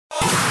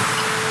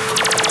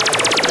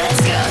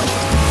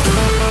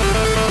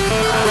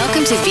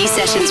to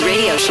V-Sessions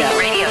Radio Show.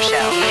 Radio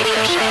show.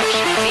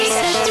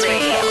 V-Sessions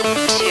Radio.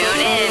 Tune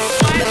in.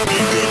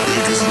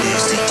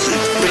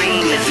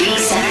 Bringing the V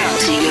sound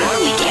to your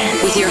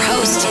weekend with your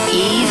host,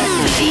 Yves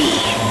V.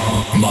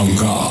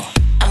 Manga.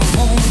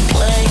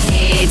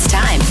 It's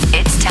time.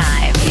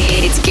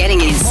 It's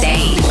getting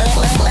insane.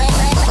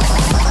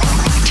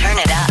 Turn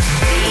it up.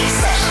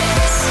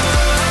 V-Sessions.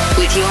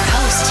 With your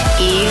host,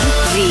 Yves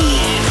V.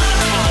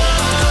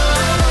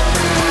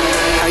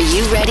 Are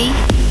you ready?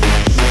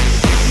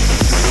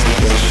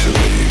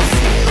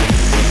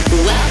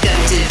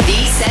 Welcome to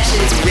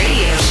V-Sessions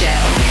Radio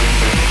Show.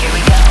 Here we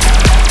go.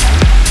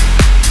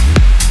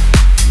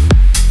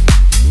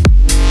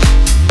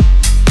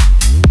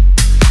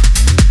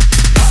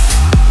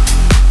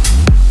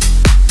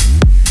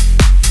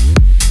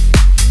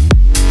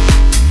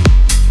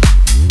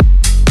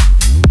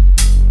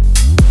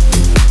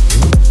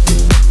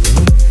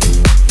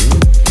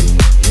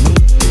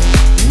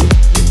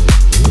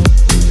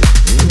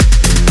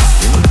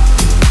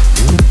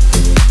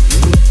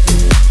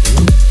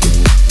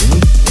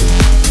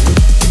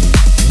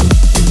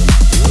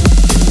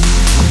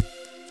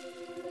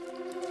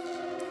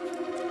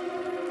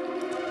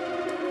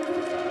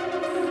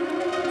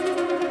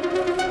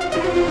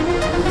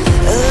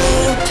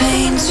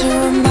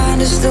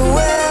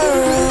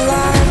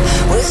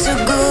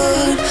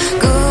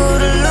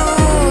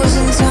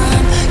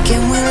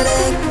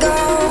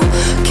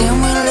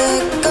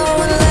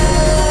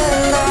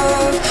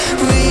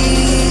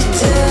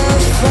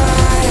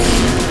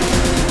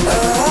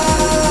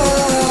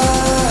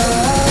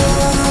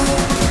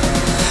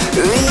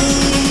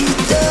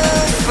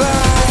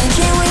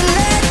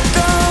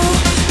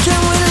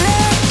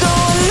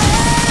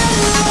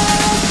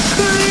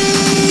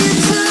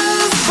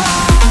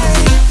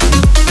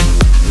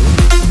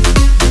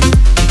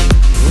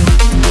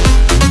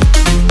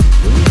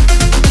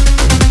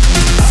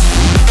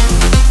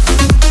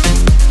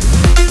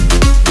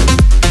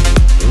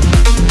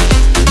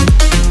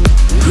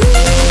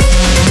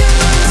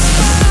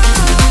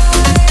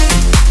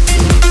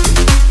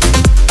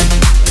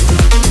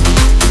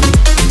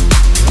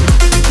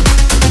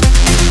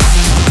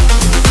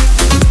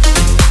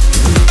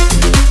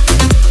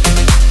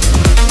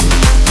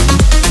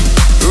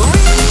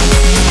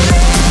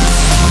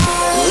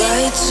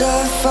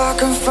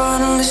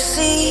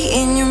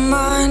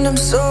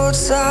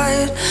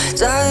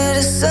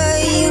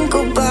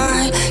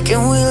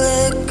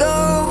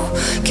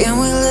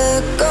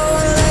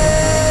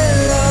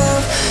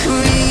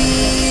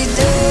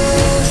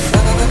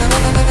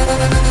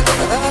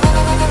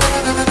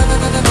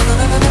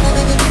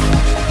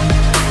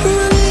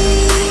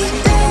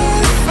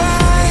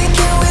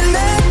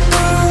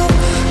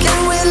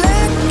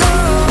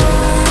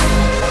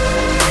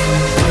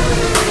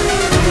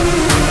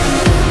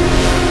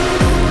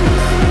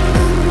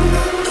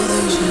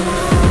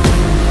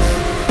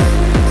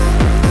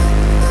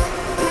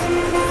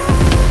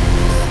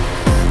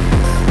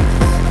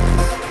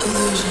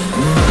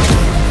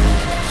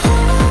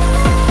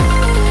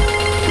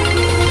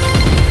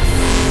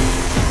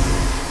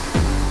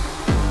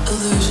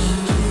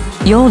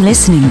 You're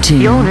listening to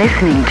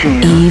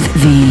Yves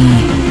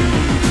V.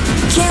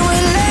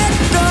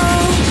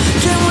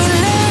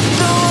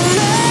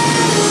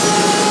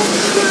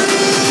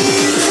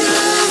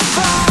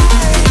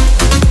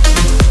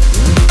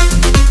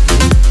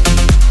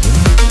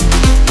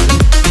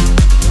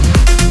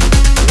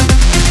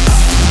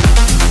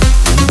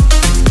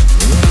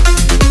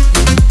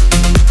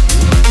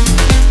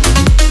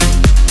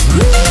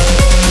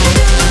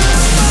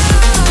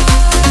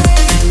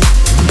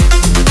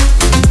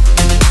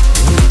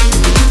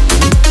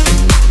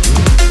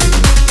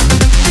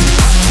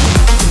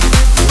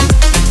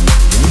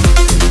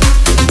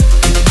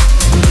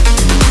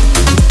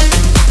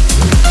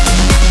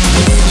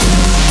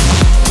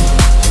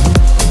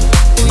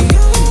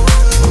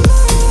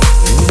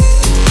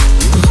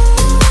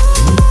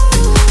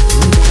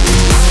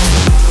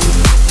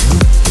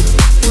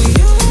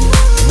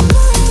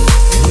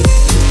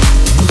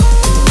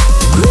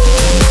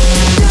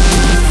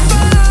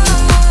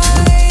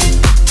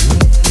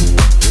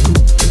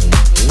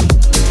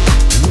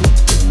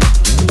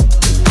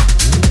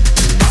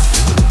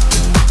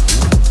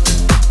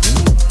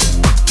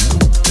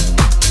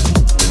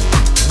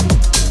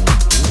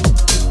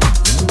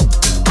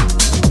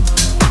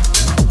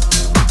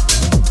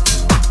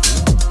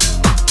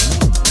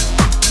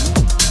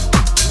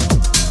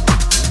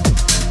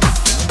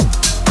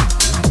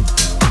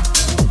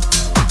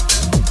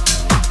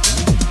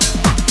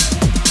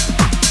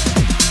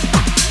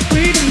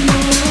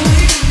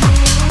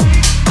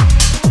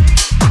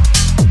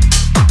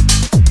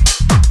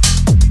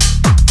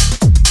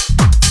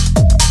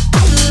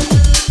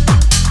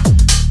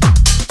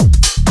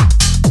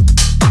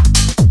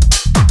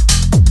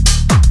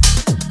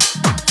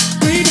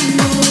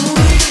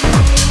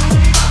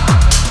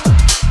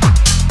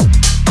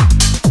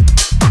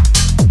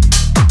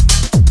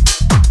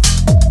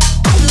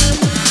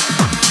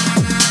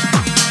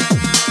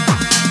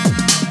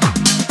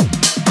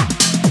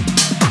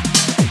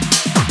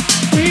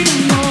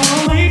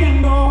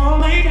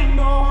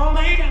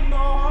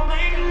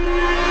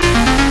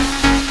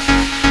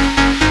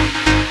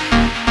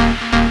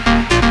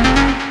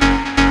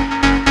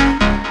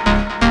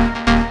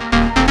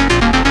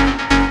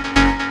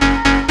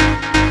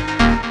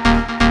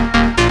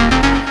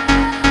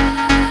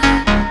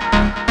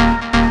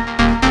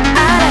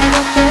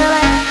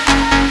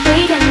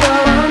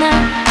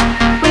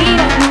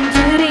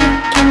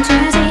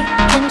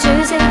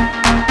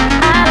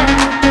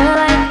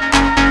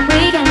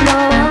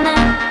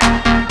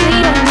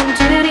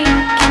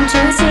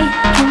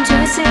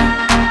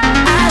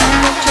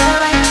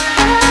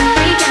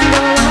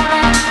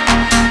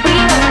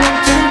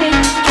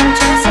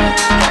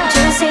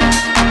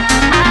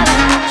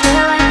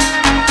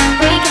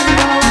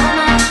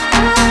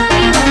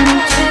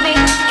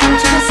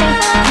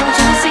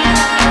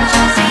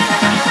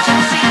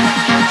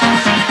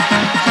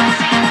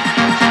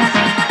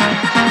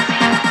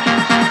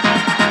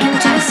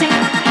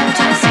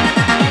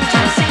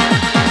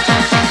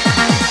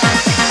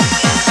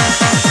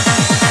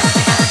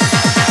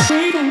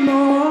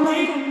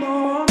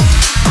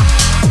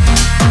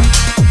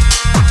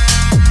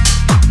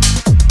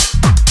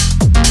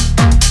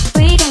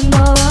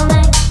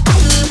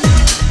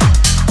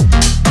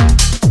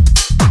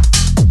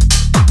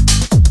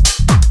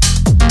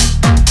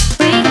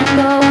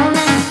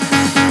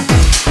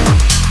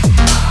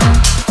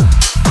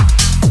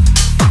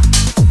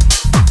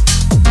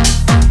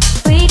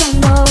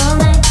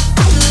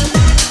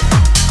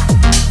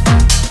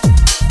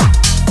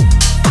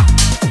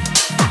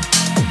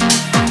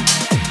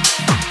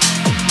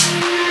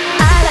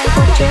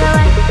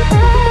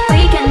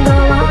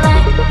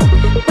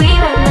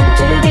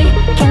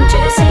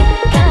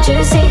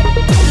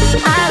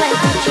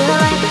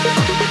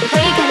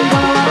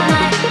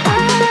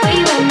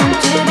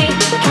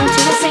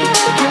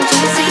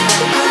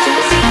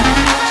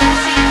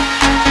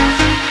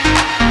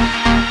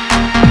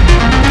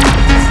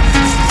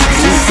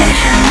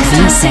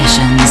 V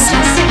Sessions.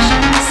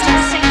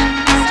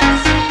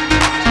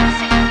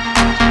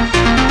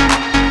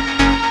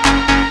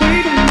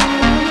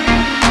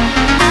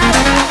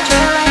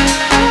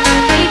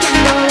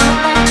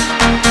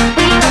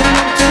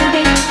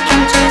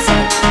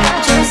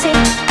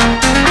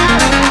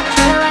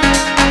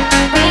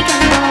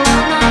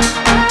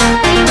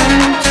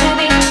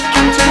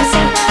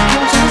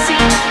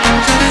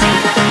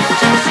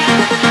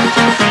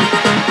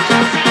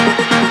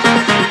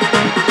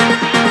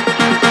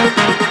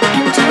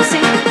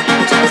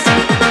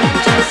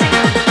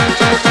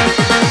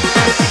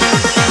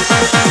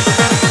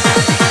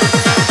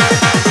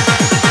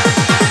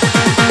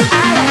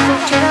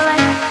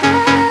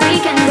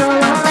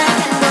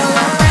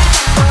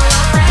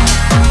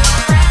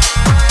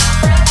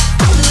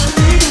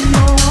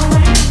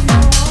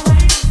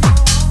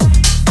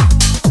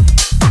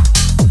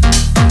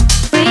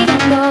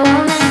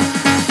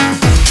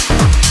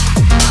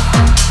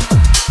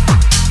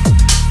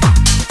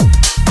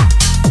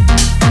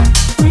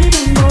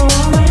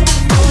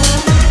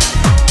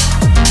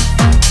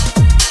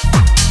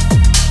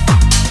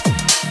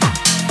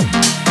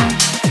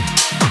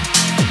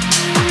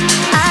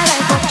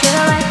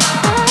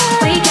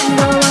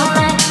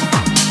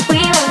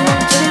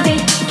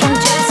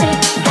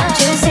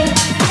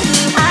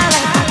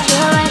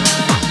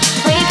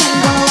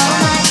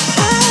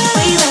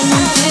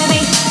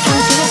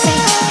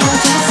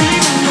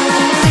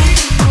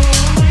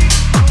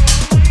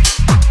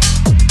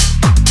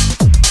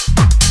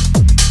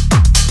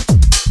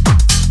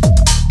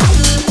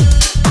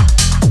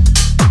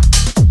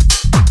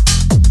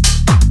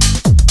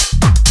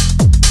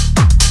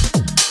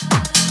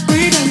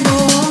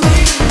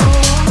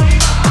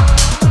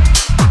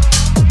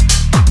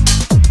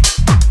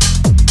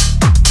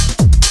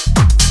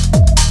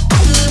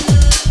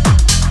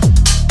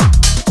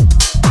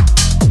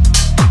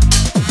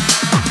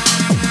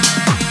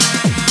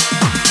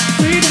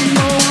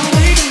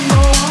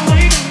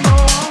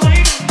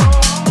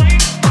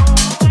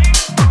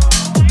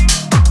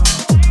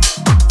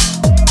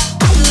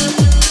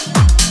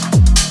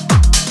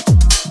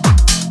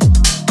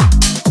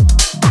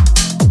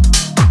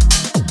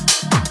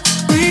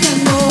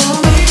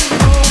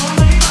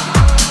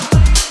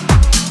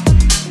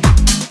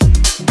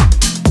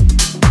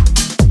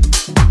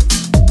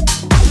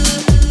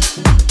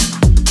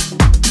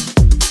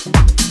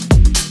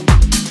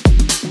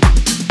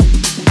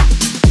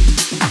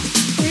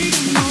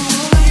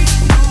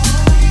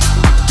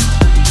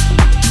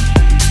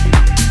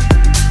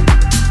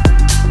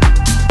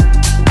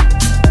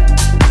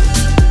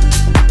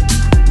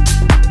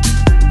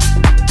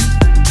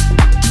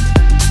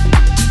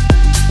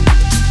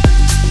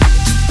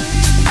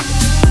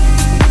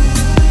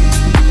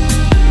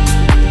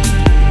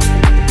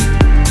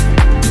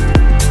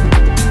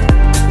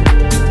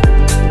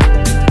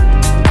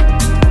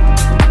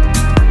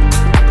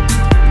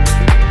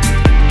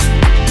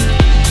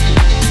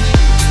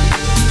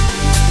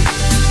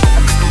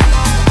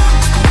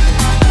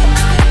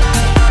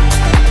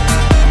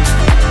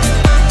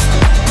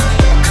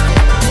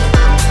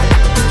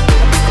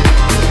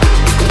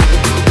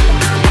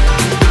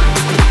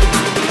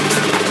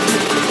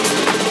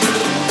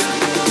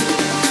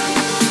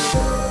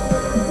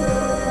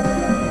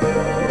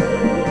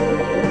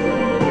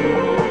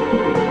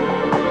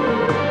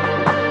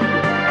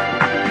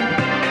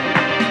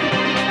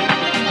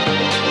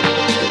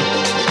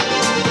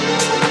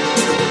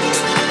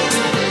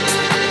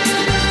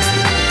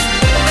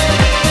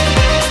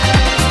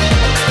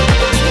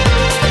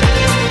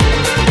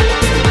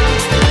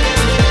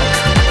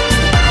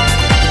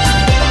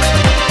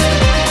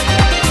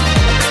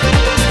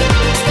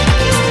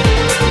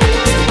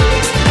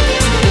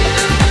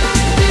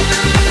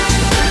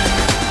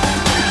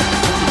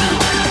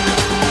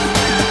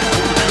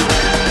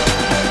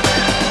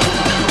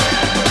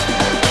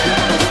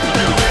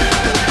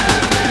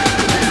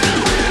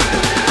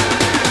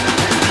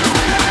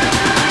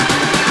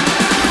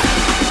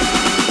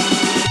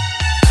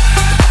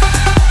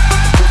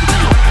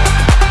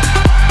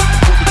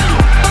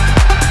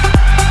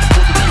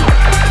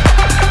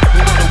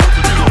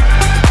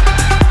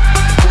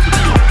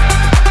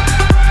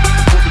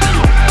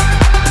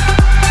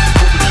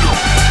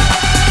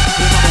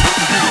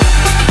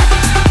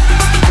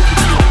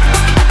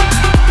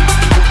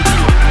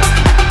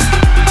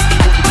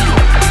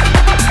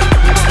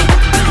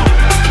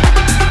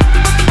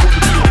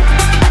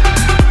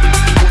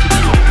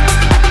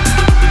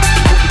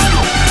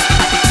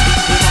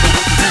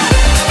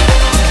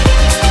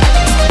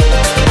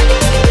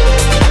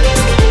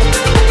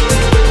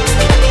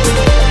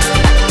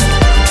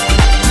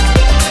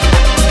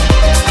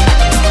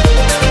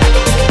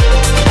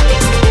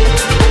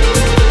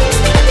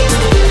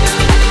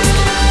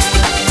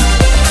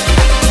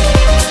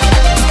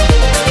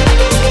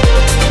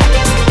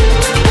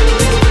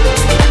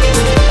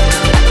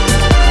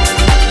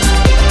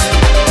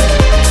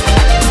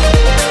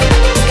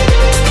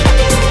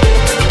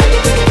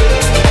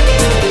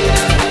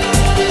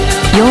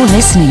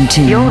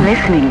 You're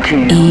listening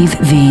to Yves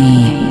V.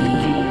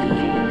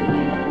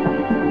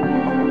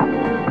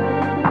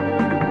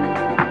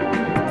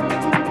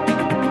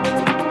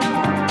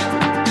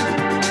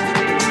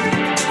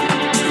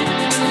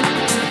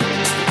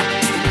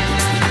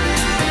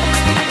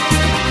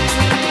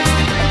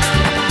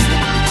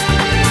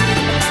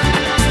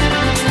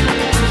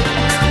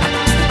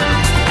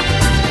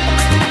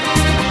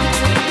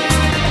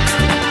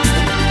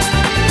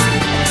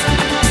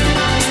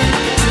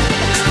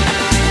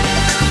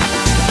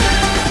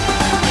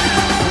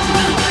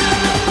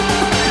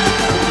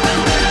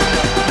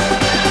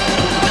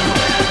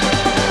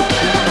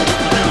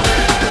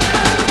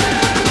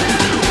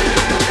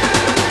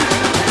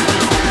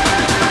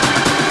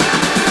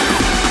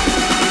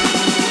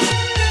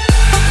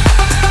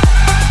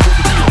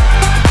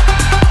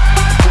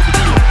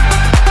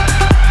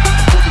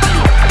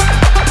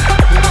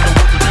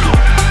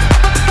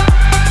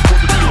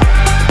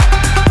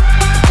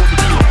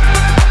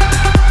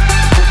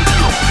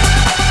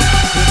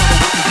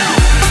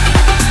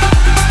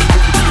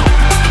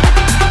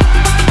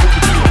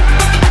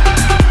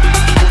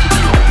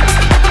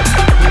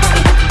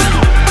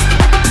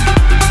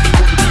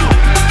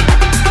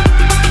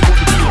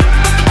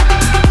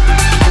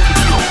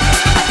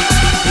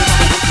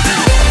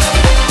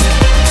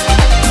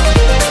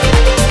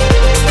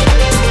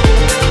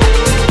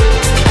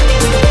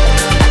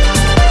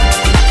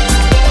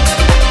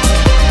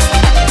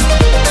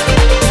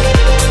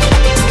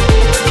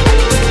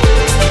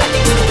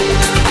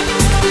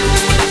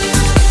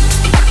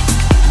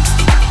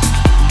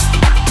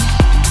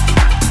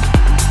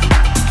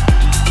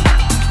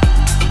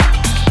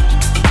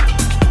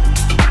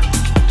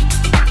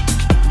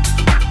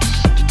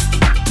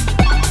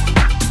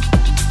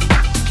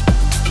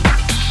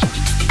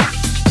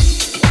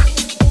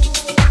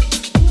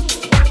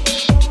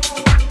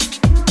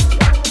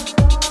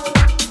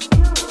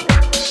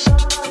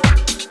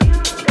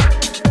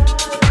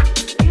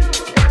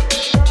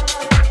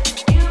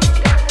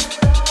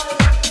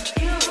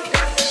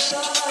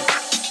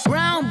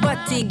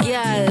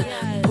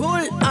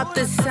 up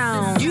the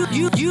sound.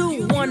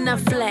 You wanna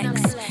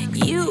flex.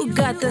 You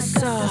got the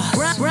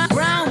sauce.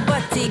 Brown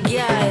body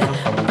girl,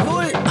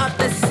 pull up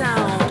the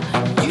sound.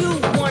 You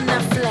wanna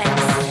flex.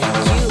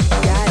 You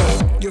got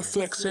it. You're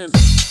flexing.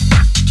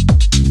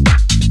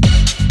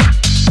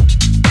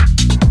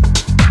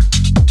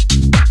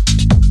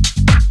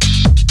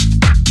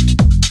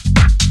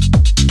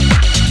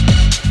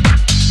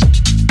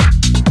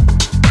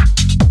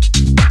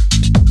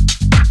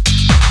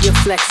 You're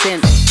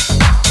flexing.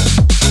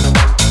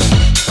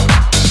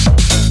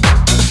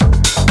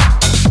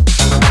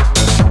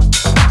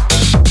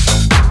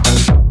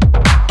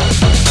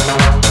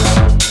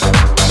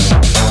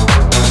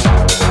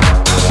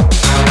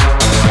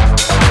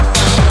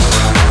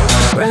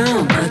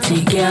 Brown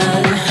body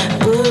girl,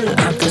 pull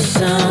up the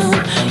sound.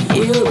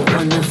 You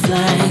wanna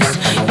flex.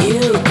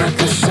 You got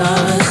the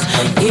sauce.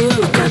 You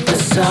got the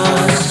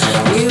sauce.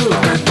 You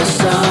got the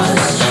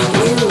sauce.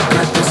 You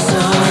got the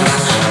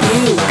sauce.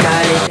 You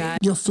got it.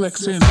 You're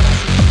flexing.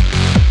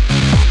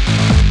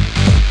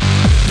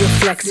 You're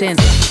flexing.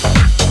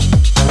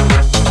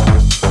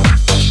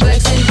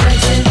 Flexing,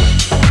 flexing.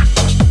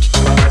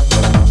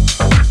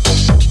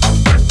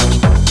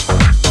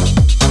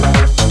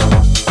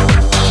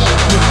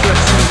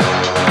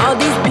 All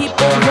these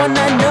people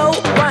wanna know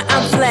why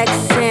I'm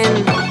flexing.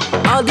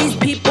 All these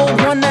people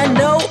wanna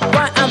know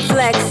why I'm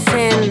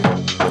flexing.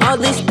 All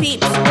these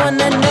peeps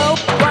wanna know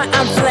why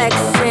I'm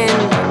flexing.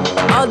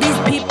 All these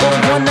people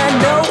wanna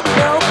know.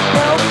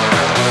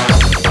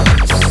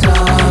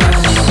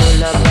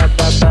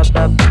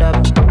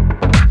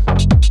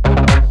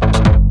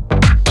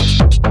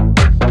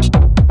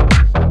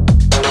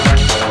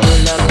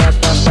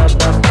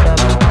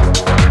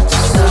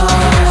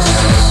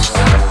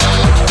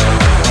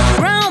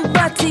 Brown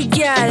body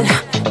girl,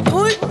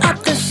 pull up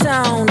the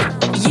sound.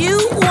 You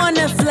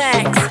wanna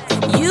flex,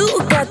 you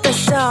got the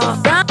sauce.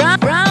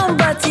 Brown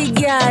body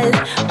girl,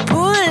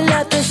 pull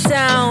up the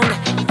sound.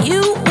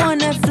 You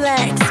wanna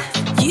flex,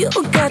 you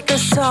got the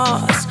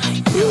sauce.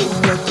 You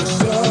got the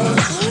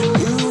sauce.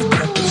 You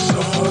got the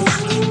sauce.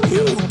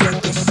 You got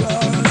the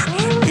sauce.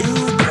 You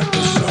got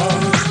the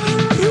sauce.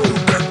 You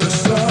got the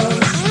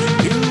sauce.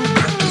 You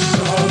got the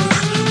sauce.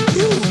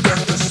 You got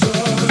the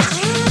sauce.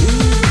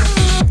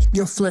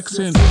 You're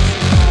flexing.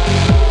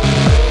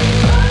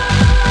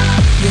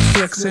 You're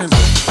flexing.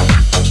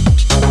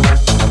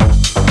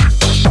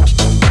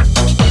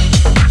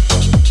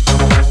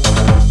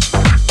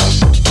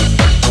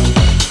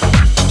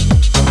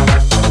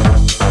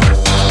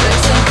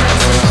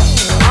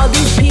 All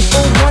these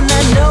people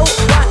wanna know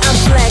why I'm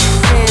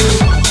flexing.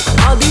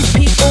 All these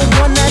people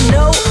wanna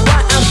know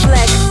why I'm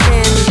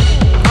flexing.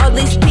 All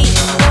these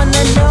people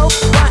wanna know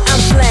why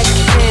I'm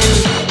flexing.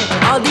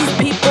 All these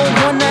people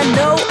wanna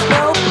know.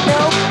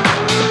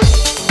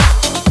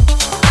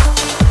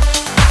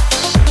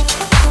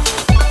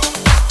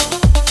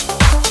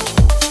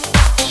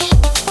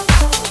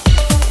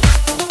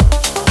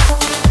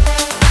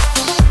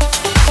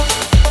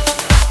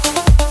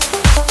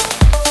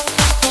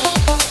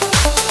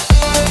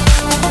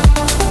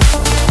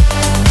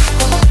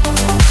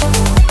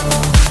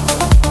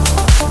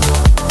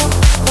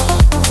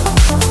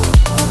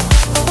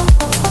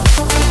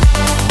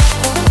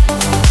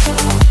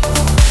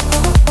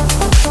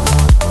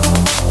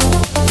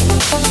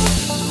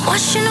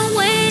 Washing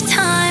away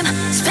time,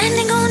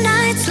 spending all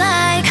nights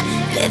like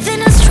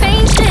living a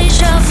strange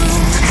deja vu.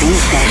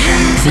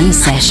 V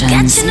Sessions.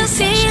 Catching a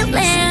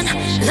feeling,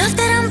 love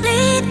that I'm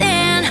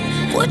bleeding.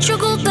 Would you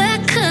go back?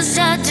 'Cause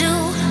I do.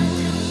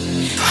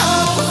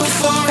 Hold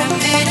for a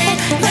minute,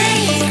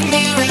 make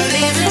me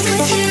relive it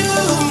with you.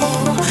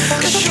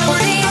 'Cause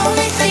you're the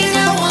only thing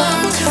I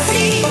want to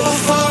feel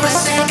for a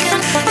second.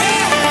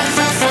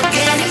 Never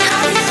forgetting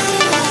how you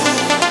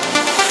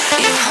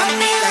haunt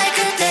me like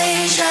a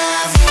deja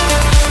vu.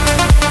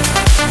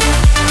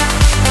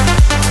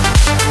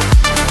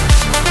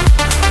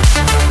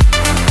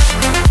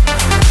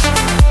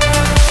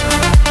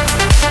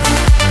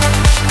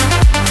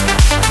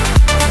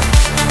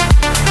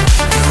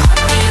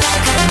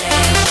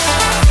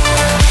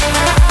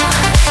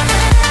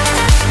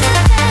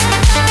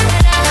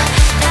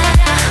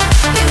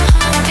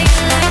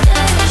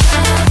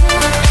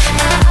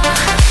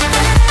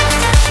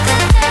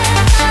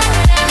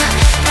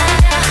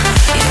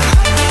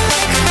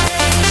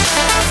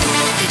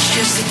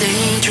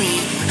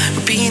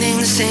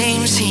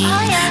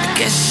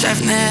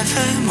 I've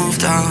never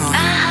moved on.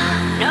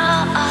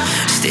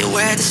 Still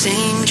wear the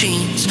same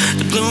jeans,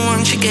 the blue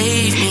ones you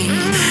gave me.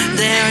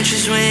 They're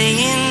just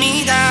weighing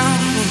me down.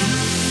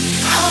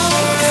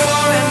 Hold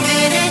for a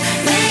minute,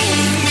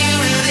 make me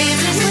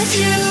relive it with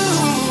you.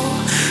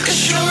 'Cause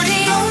you're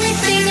the only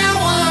thing I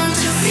want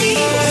to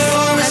feel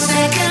for a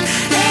second.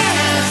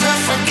 Never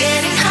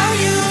forgetting how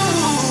you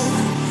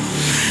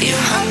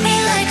haunt me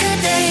like a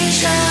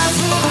deja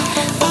vu.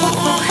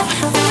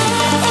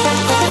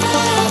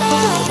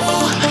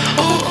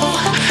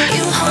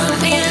 You haunt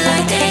me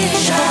like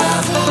deja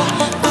vu.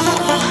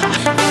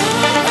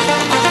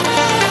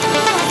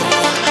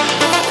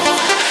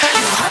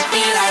 You haunt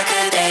me like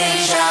a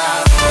deja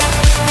vu.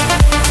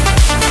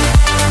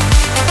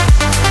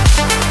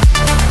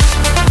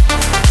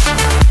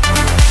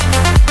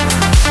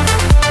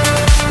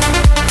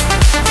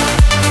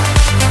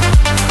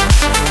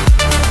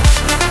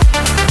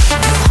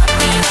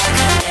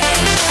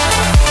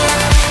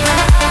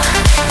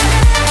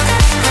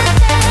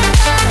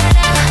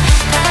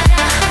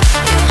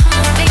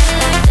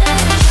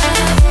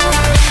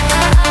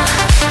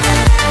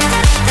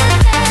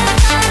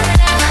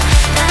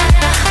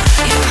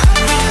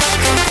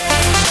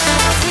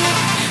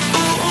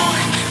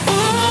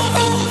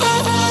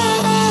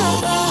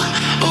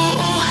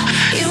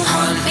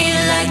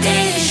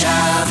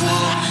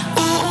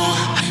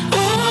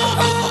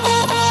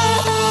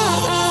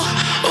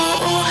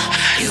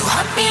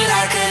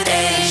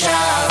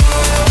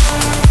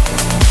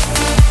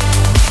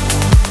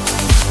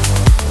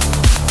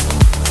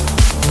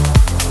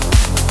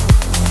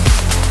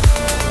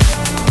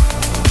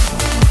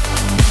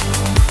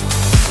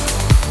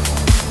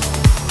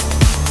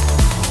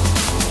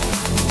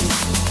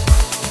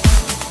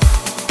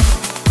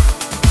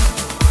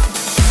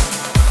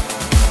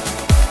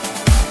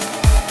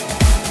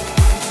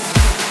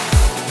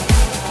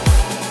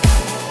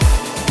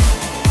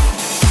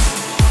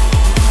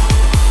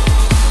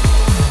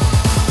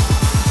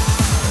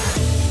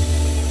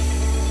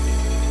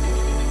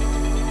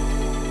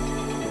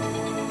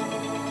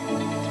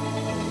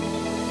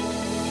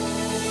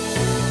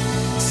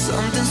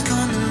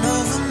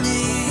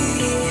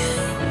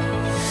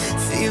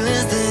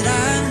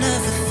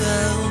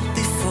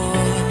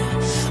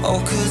 All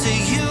 'cause of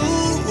you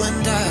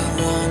and I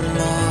want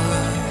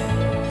more.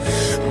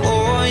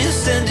 More, you're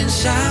sending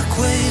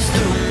shockwaves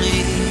through me.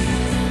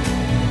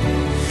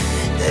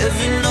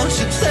 Every note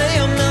you play,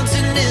 I'm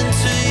melting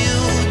into you.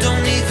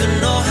 Don't even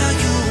know how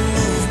you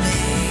move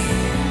me.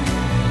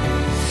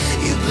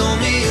 You blow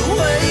me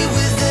away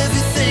with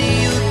everything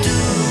you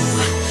do.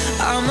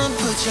 I'ma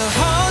put your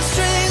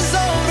heartstrings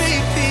on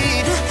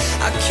repeat.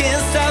 I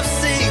can't stop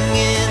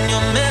singing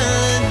your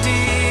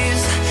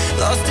melodies.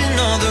 Lost in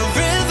all the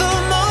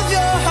rhythm of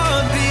your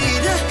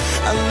heartbeat.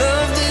 I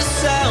love the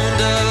sound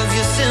of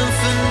your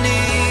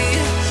symphony.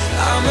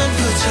 I'ma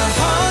put your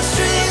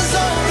heartstrings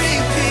on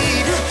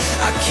repeat.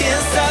 I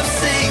can't stop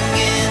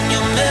singing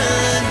your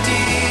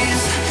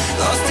melodies.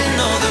 Lost in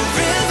all the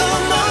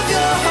rhythm of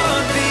your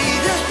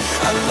heartbeat.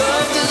 I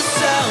love the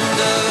sound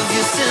of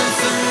your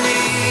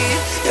symphony.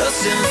 Your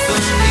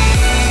symphony.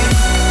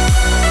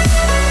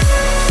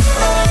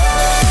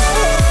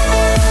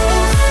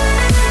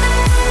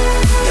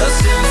 Your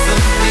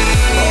symphony.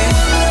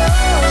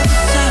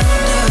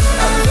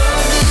 I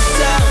love the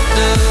sound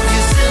of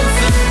your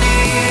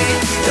symphony.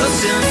 Your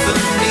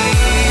symphony.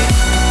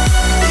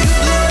 You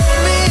blow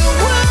me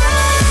away.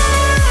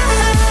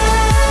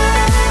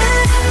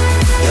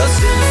 Your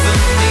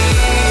symphony.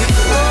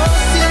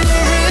 Lost in the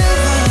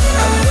rhythm.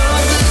 I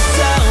love the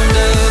sound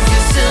of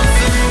your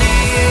symphony.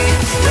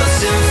 Your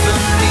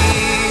symphony.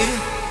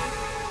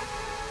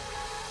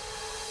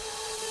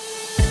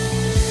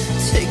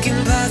 Taken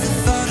by the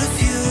thought of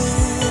you.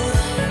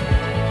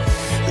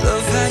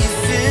 Love how you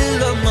fill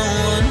up my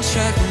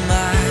one-track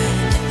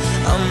mind.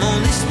 I'm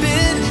only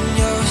spinning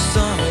your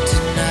song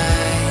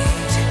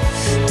tonight.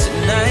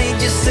 Tonight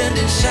you're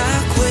sending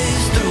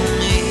shockwaves through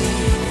me.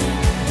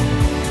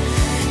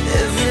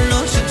 Every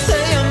note you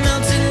play, I'm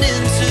melting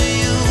into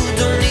you.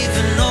 Don't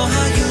even know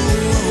how you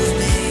move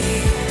me.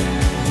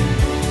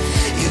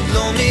 You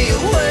blow me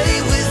away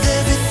with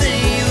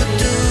everything you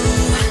do.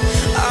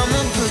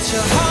 I'ma put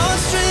your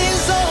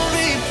heartstrings on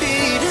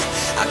repeat.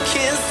 I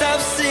can't stop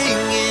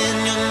singing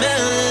your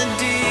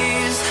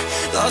melodies.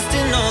 Lost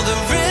in all the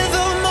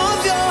rhythm of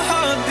your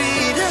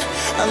heartbeat.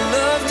 I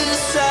love the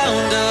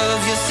sound of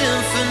your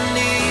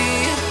symphony.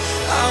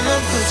 I'ma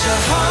put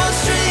your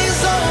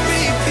heartstrings on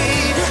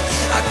repeat.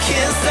 I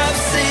can't stop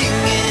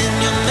singing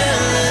your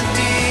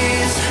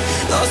melodies.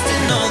 Lost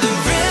in all the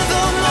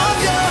rhythm of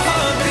your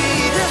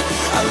heartbeat.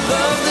 I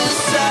love the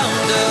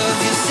sound of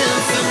your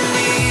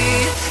symphony.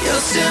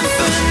 Your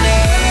symphony.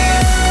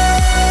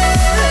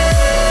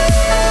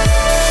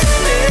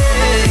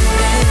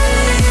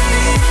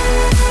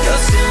 Your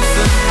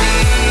symphony.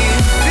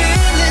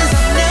 Feelings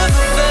I've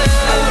never felt.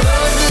 I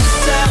love the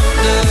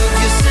sound of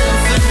your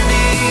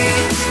symphony.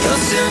 Your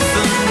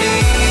symphony.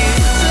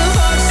 The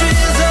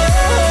heartstrings on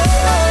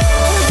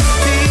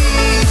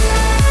repeat.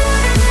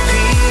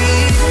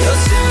 Repeat. Your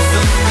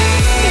symphony.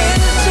 And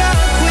the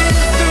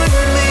shockwaves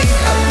through me.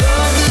 I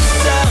love the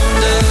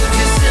sound of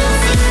your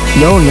symphony.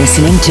 You're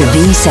listening to V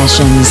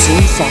Sessions. V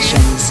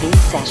Sessions. V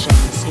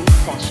Sessions. V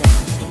Sessions.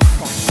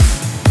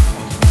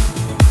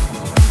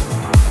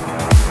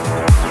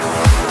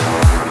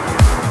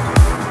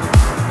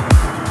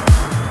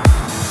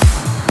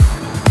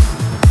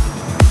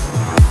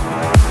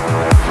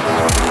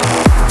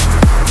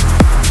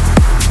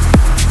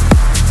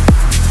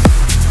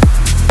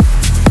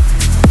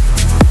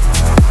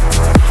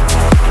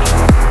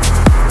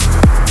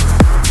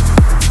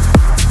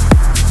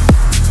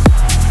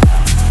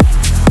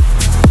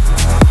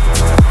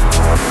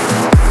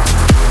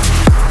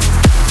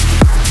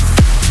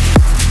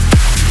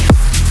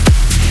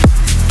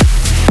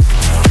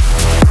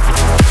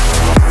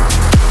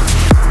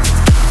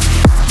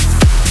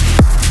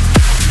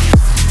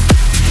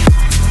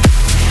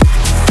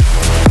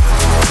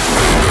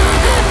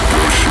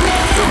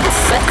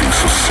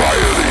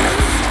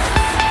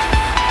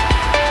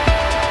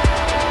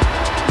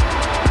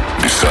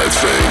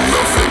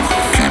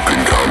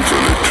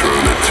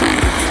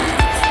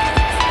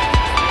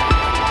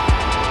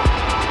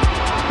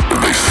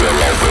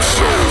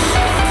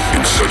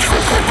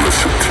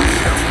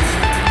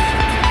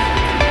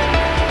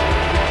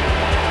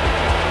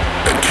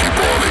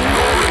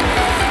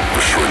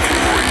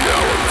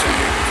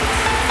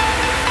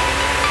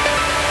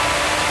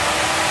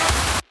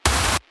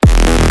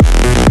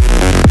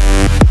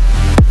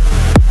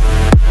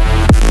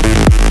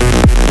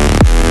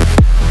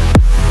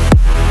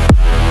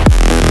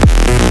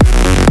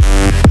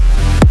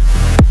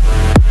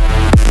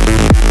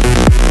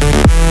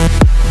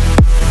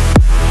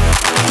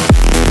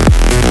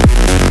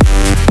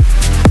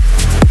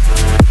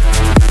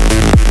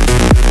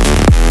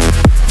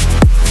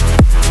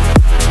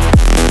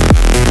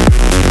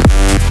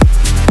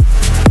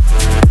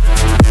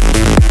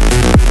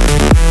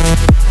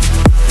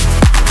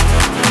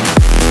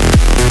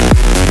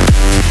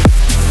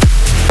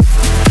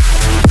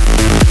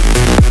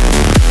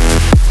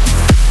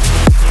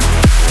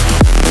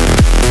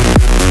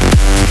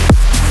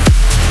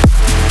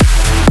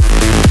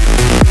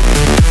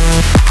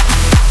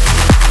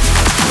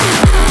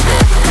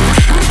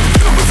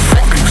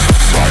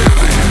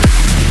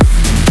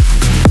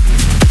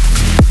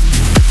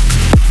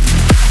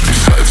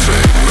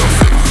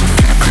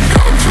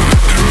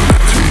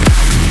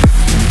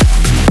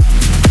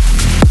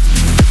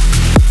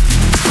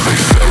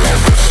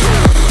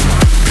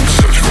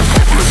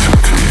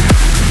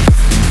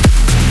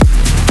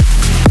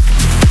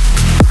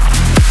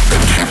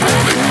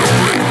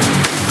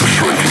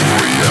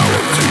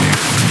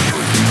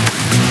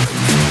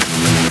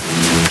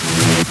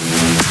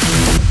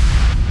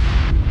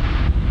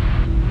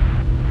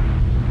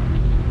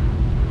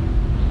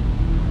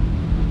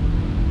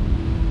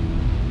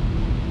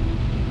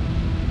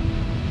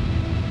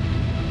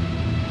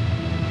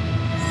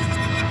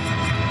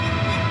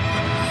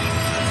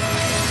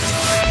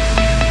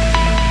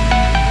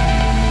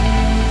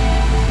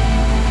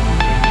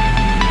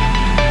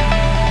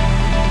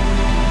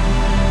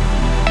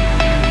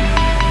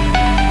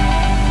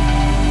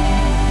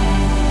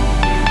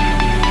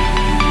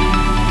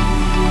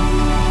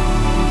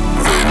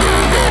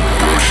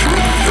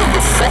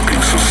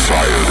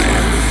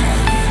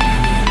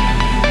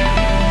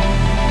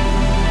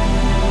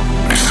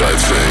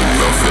 Besides saying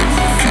nothing,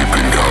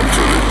 keeping calm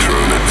till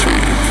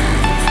eternity.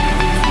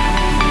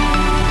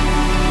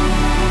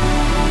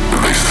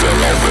 They sell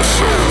out their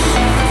soul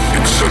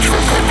in search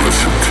for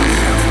publicity.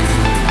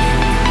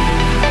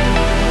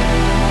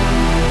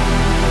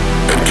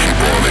 And keep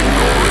on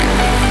ignoring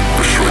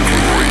the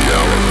shrinking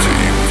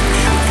reality.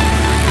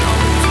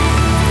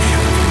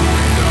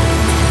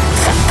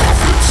 Fuck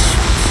profits.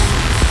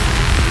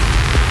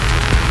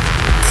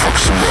 Fuck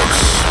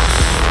smucks.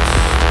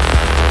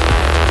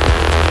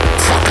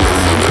 Fuck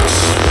loneliness.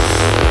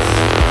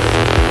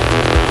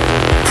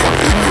 Fuck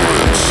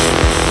ignorance.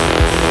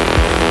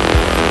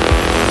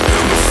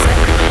 And the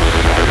fucking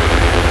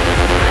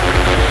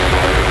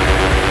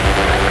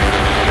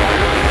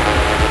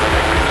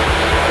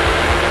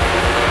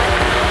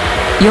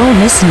You're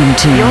listening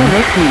to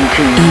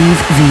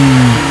Yves V.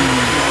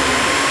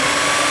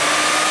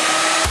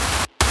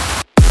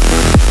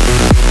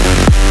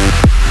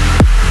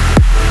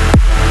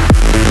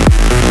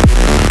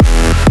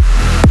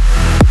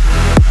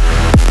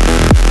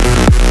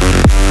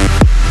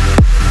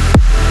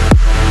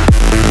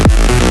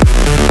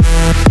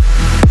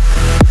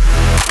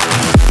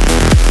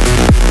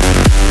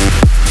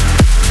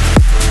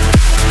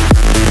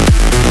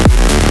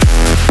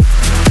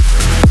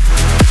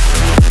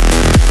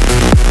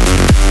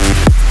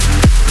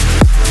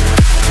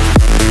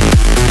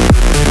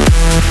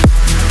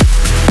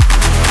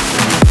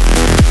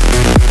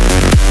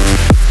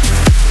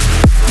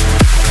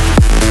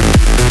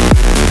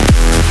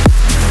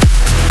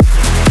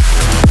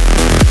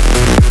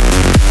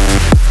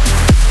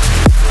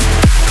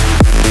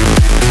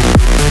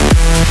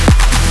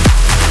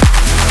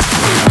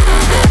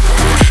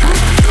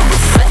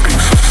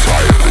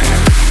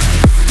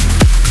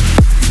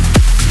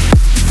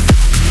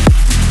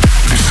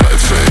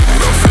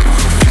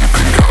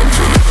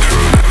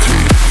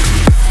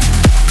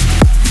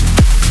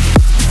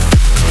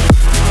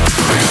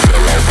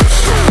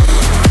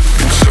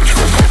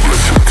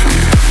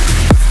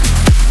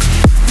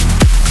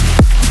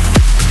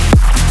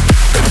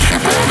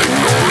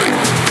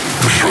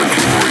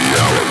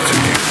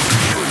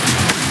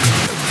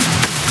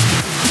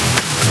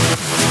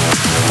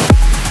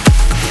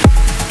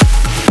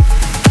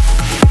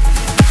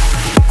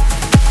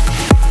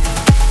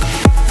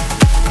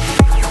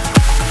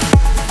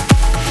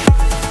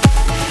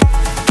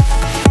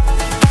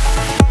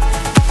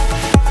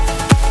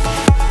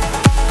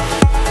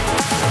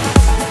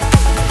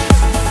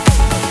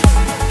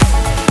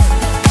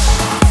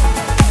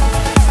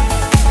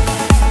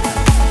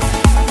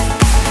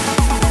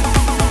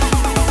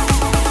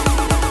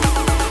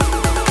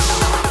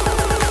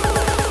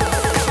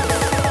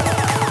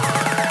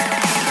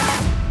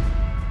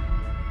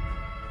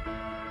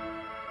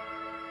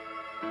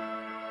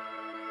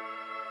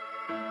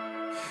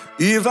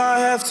 If I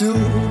have to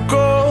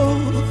go,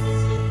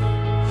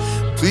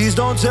 please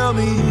don't tell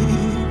me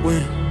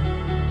when.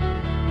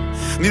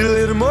 Need a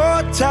little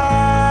more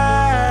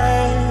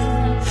time,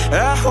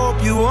 I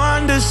hope you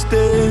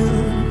understand.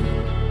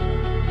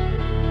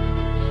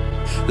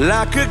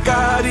 Like a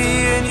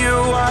guardian,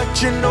 you're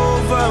watching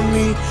over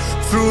me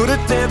through the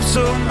depths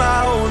of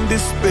my own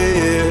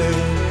despair.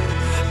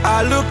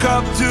 I look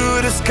up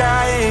to the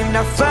sky and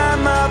I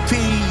find my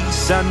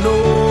peace. I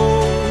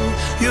know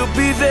you'll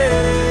be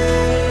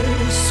there.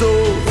 So,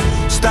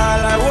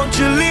 Starlight, won't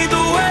you lead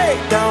the way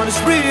down this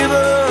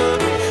river?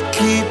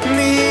 Keep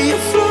me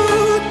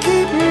afloat,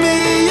 keep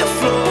me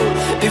afloat.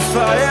 If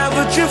I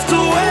ever drift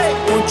away,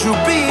 won't you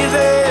be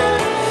there?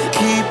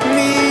 Keep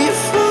me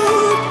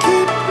afloat,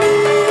 keep me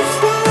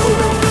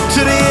afloat.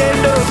 To the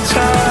end of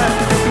time,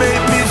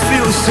 make me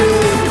feel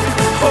safe.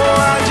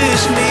 Oh, I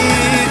just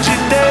need you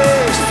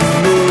next to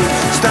me.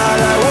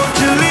 Starlight, won't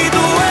you lead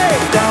the way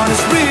down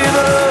this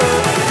river?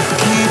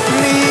 Keep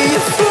me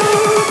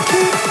afloat,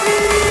 keep me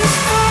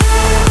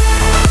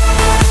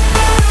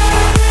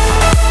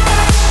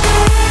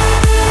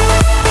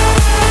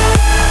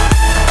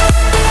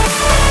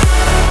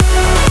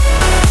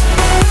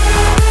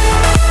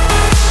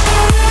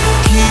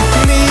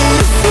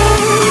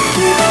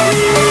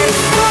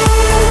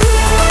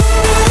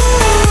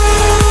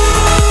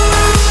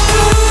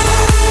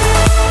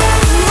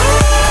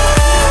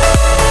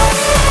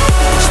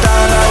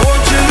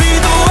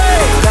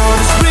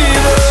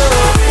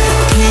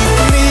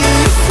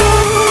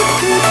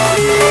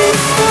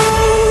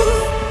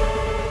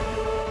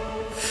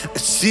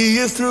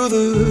through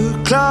the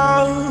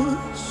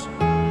clouds,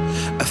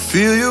 I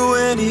feel you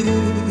when it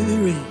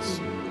rains.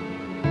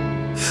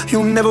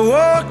 You'll never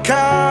walk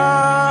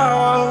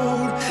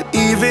out,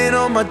 even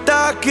on my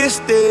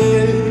darkest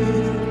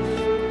days.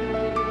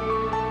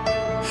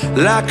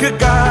 Like a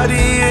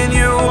guardian,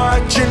 you're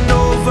watching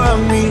over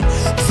me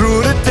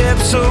through the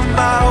depths of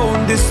my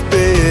own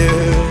despair.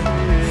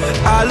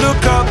 I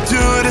look up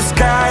to the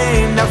sky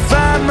and I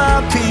find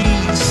my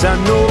peace. I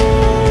know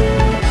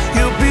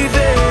you'll be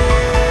there.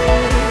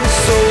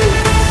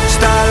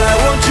 Starlight,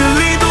 won't you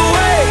lead the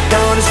way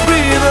down this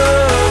river?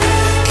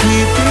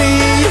 Keep me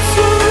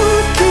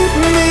afloat, keep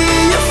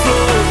me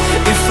afloat.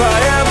 If I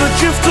ever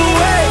drift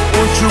away,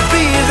 won't you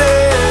be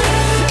there?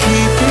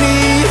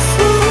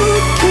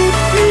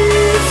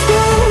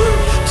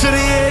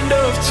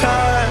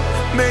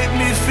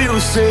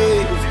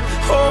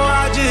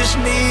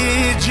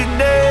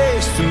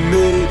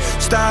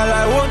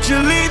 Starlight, won't you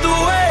lead the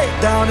way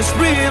down this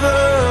river?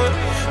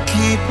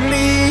 Keep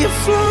me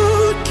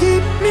afloat,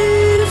 keep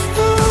me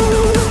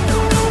afloat.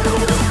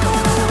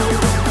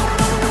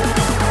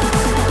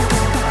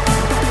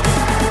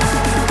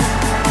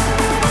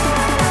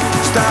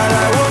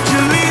 Starlight, won't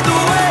you lead the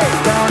way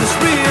down this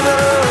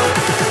river?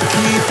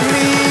 Keep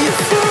me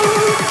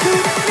afloat,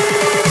 keep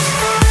me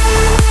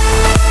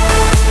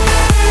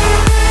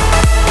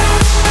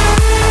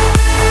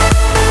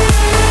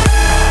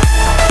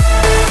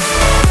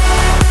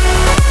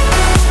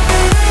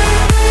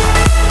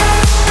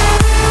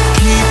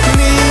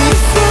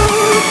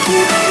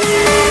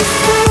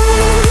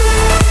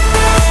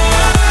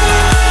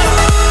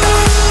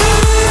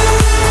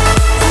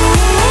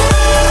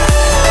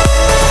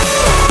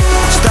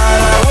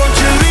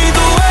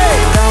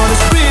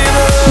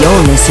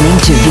You're listening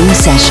to V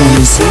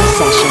Sessions. V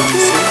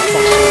Sessions.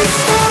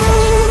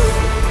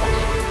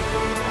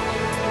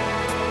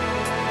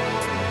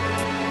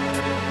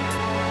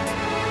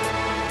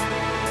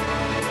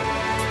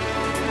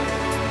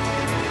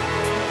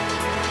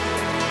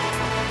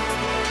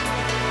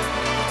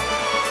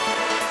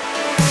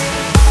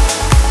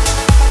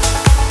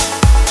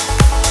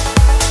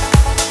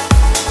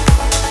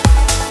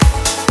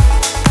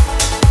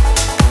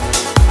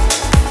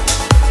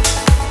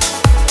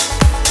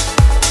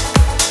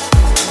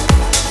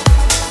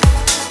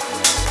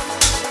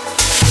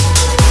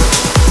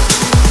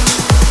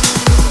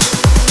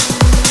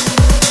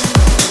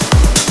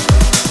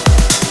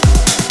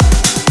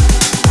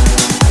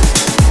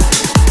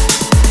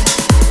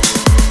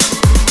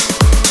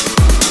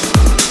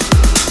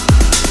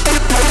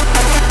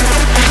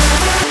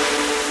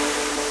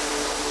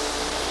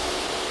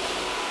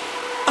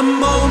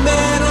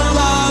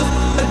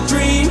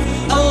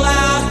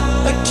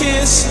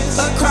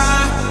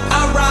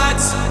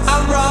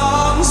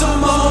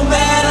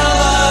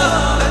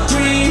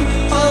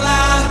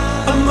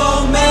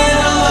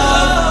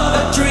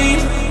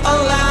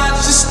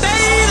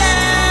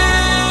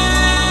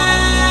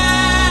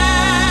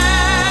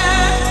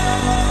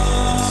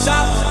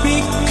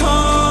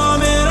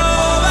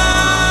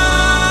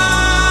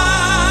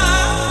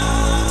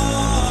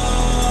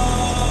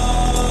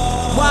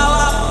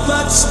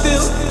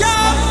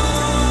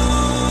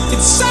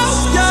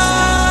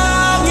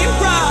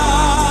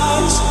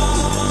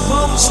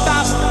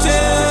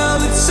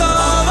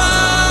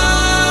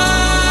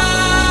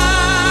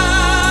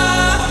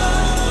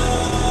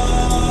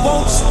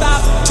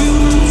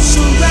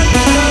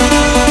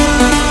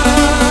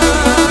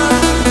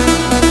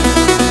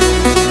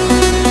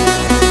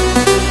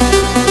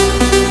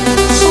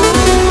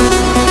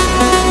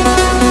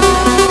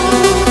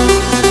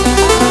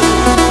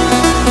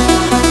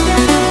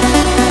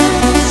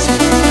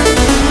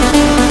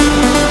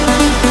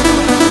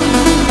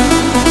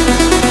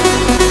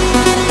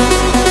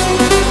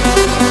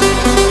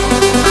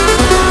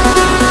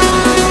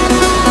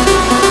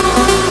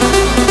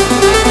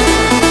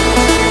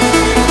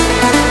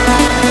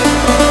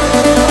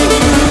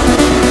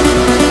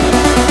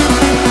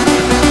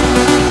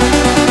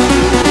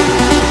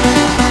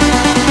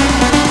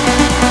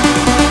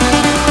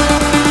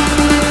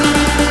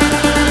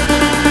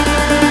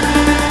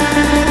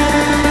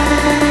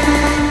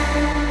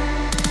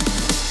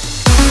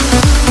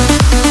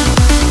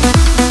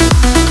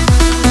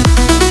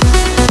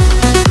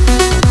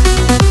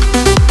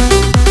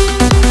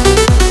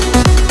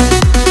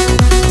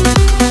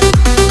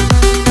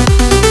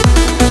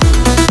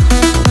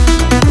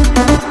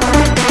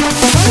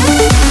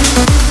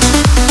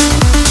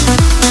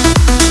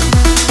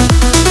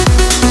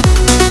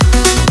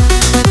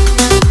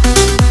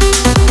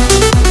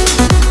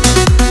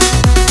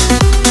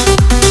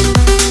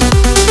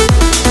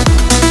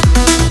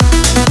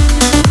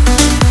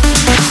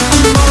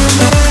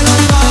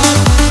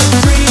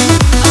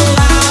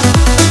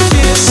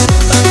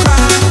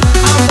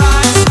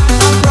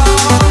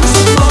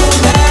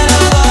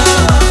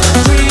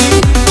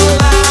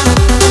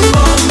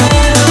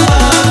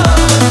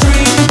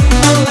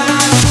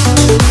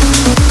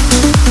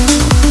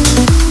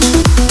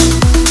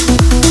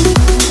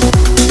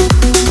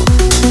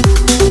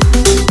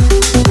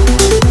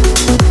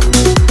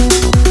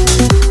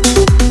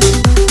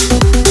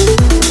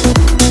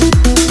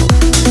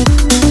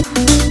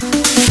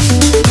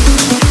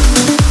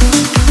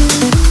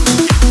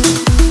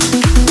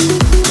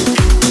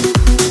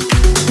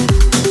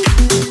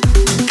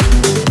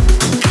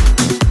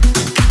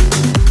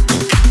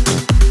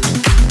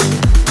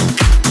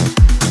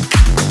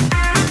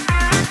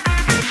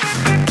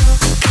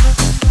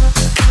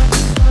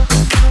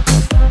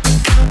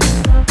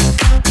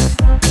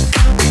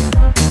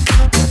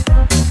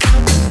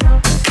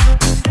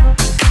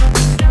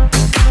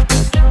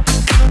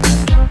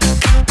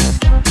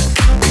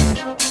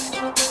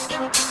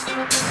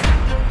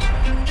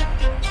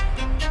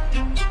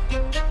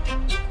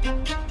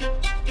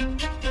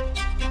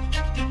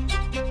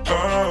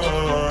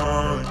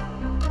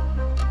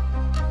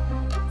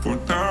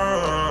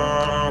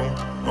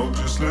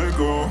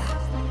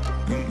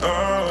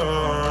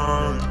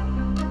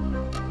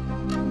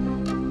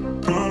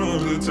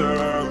 the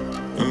top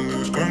and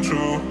lose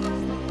control.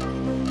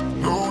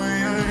 No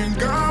way, I ain't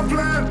got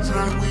plans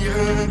like we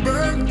had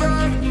back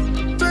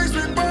then. Takes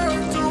me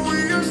back to we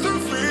used to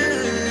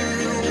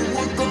feel.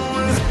 We're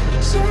going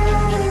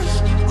savage,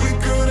 we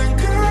couldn't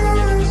care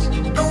less.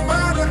 No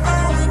matter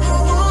how we go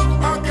up,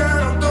 I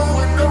gotta do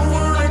it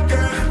over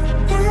again.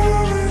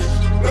 Ravish,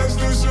 let's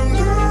do some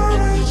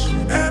damage.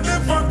 And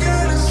if I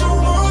get it so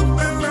up,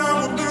 then I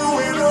will do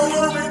it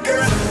over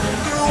again.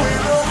 Do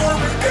it over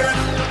again.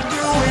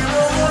 Do it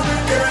over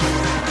again.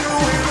 Do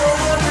it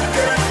over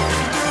again.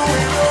 Do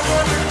it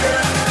over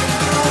again.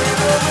 Do it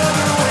over,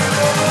 do it over, do it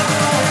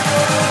over.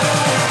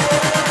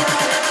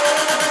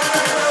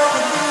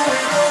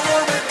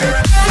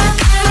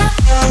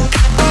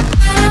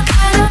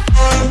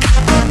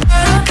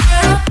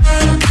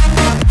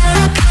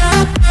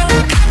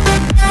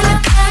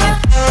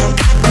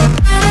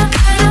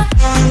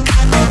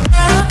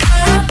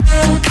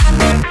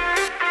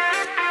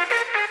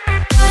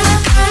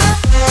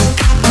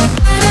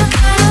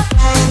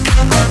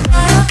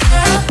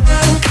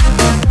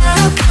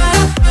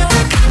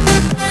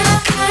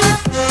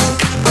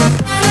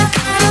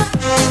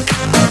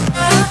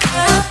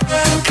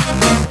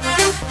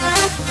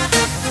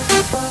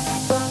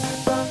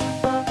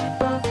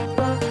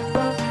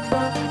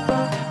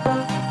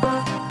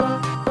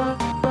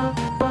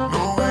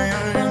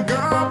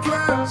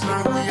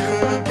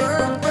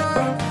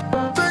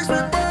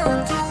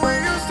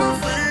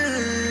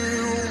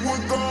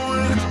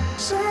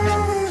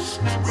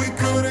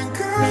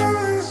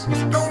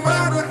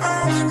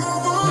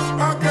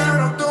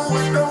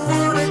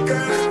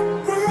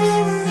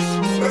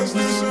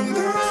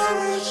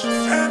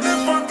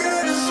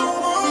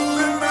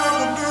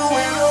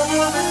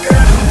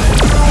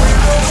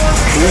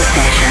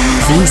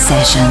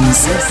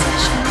 V-Sessions.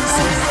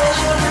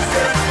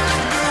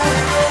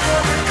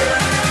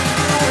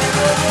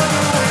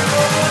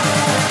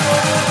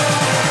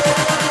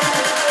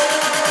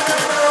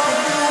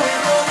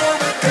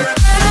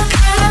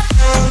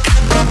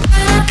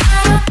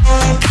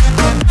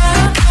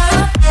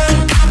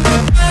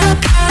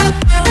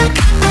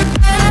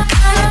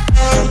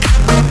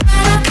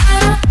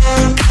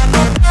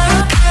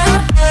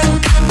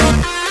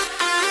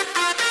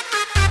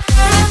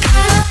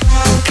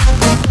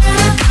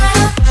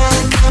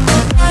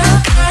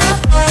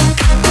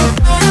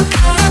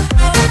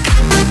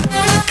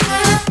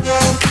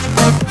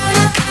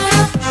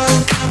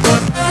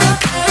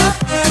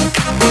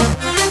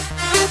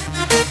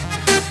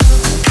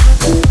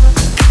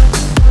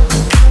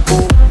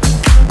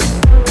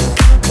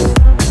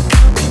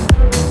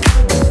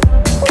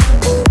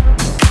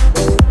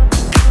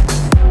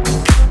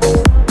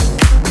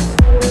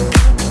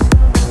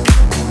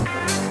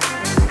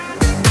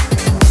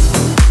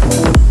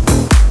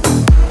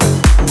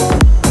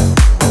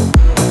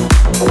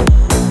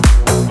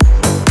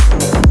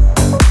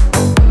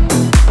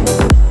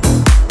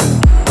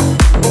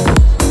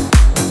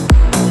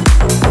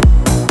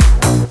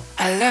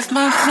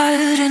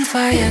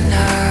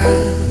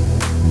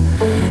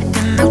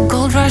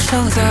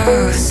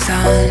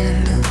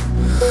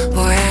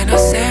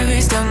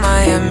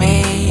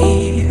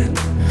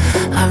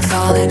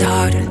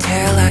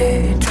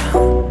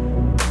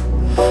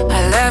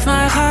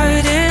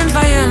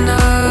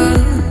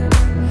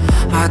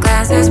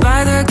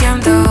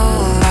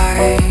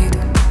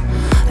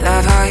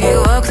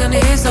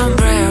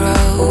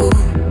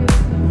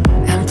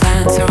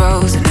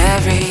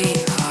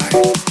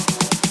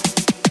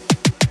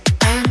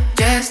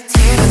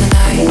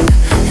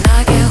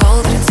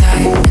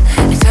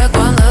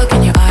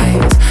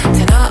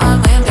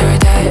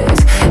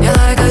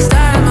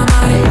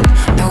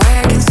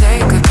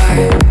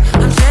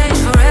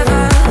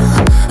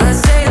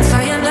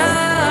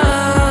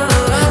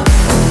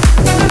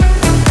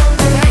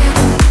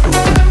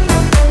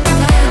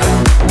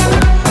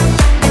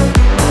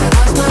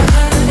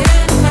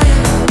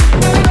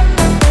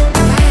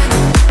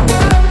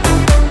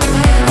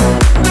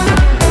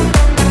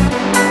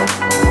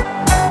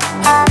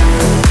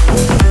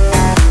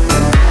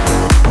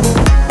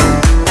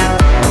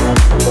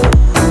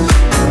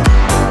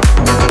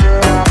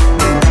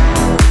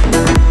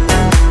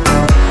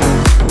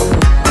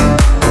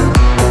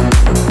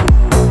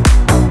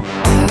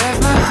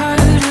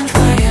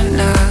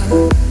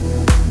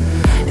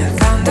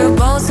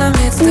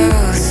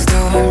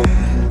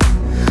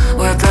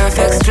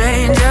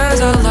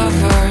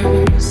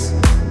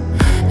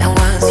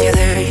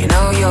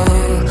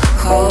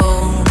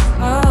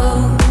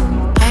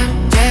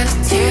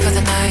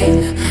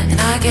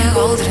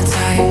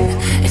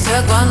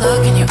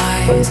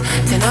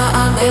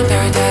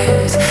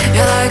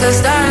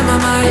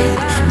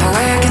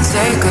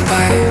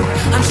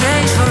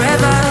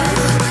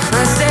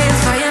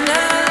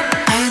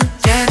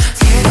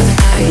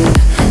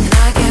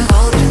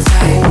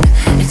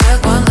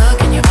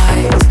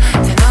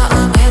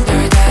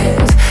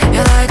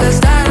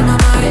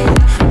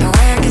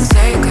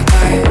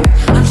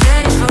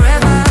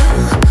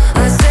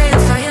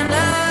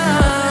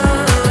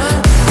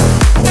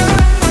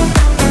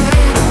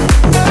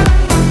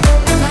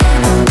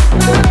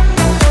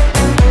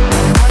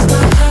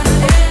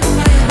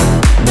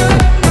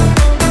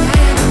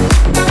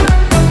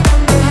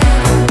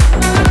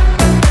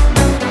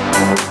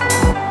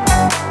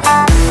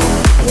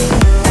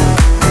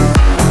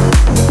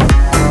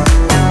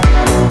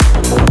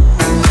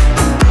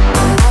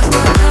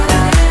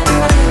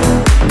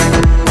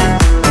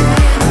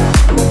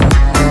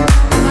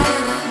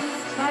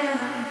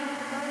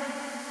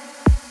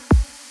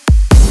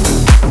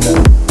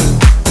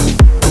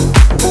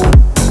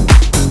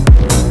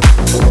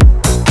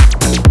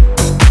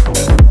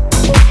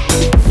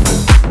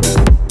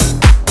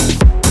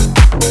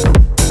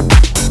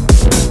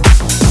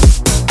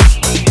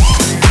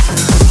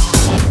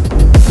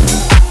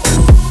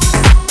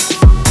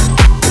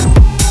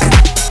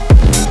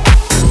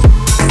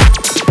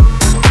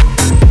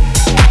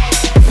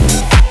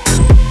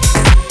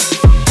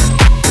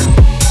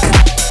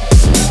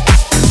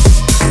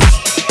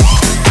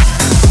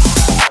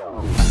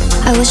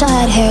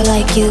 hair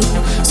like you,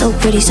 so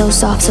pretty, so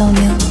soft, so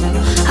new.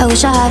 I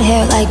wish I had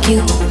hair like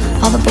you,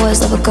 all the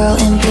boys love a girl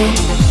in blue.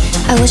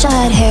 I wish I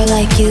had hair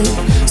like you,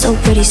 so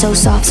pretty, so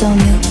soft, so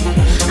new.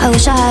 I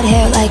wish I had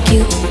hair like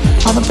you,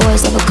 all the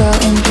boys love a girl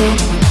in blue.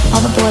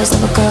 All the boys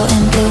love a girl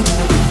in blue.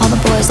 All the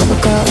boys love a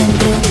girl in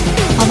blue.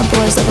 All the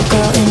boys love a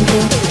girl in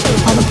blue.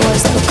 All the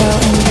boys love a girl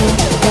in blue.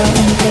 Girl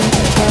in blue,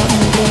 girl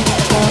in blue,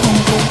 girl in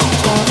blue,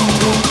 girl in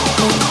blue,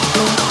 blue,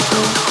 blue,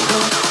 blue,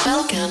 blue.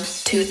 Welcome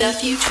to the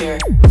future.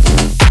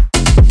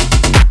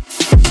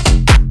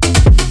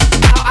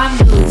 How I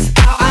move,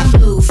 how I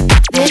move.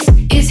 This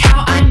is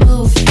how I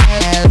move.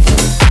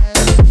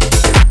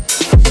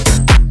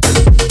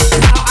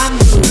 How I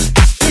move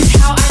is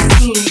how I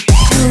move.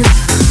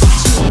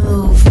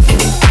 Move.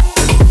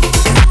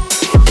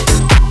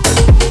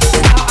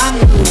 How I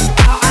move,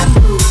 how I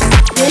move.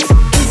 This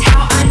is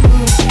how I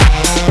move.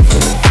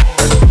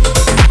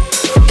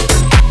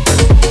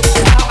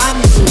 How I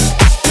move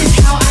is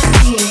how I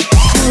move.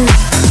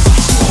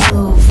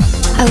 Move.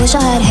 I wish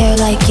I had hair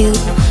like you,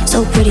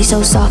 so pretty,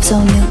 so soft, so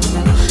new.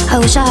 I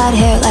wish I had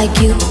hair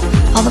like you,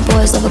 all the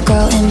boys love a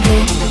girl in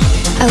blue.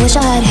 I wish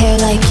I had hair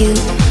like you,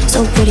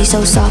 so pretty,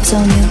 so soft, so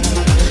new.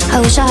 I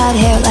wish I had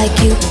hair like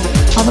you,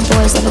 all the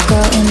boys love a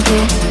girl in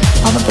blue.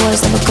 All the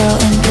boys love a girl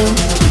in blue.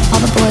 All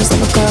the boys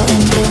love a girl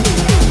in blue.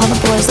 All the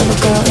boys love a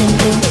girl in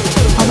blue.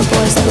 All the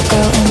boys love a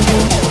girl in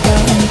blue.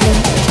 Girl in blue,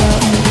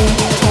 girl in blue,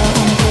 girl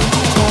in blue,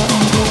 girl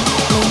in blue,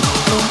 blue,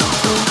 blue,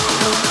 blue,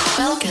 blue.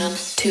 Welcome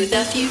to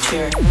the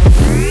future.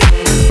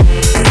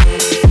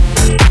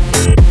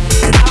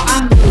 How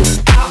I move,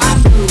 how I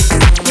move.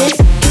 This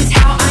is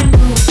how I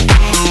move.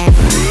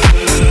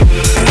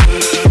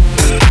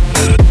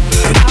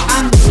 How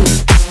I move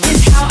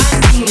is how I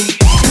move.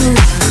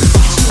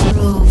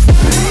 Move.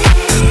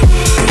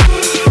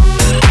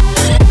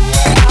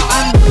 How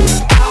I move,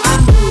 how I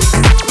move.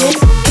 This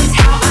is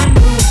how I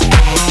move.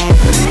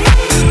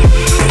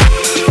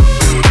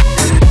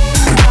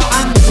 How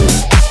I move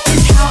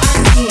is how I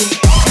move.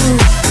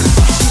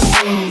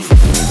 Move.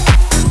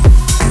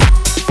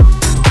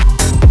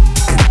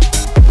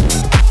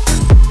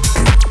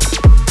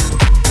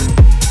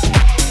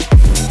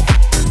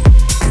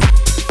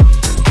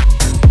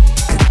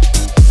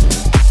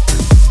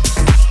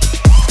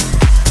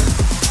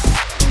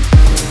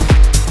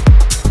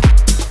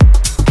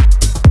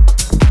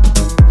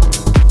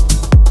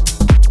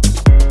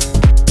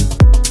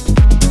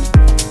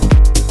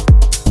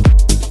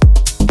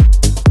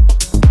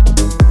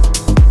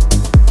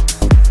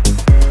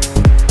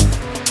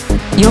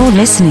 You're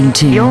listening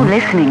to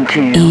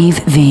Yves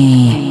V.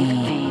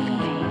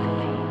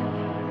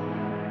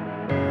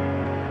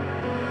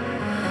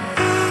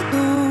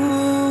 Don't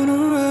wanna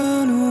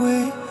run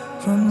away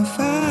from the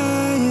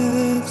fire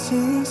that's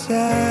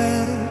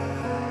inside.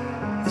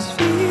 This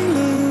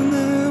feeling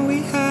that we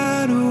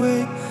hide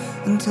away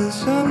until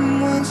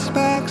someone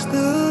sparks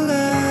the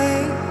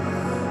light.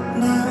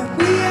 Now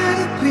we are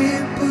the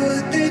people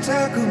that they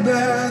talk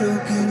about. Oh,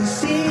 can you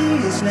see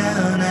us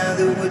now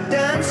that we're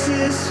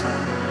dancers?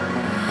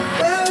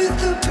 We're with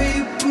the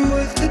people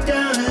with the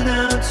down and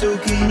out. So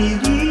can you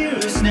hear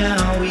us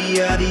now?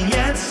 We are the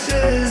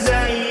answers. We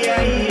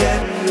are the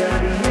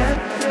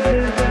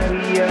answers.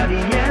 We are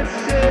the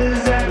answers.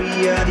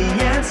 We are the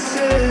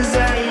answers.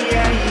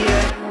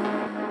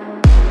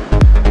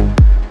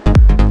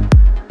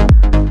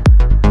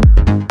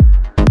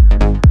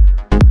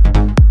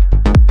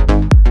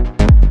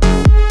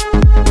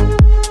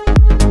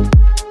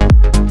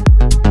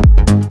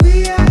 We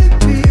are the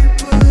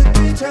people that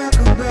they talk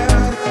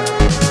about.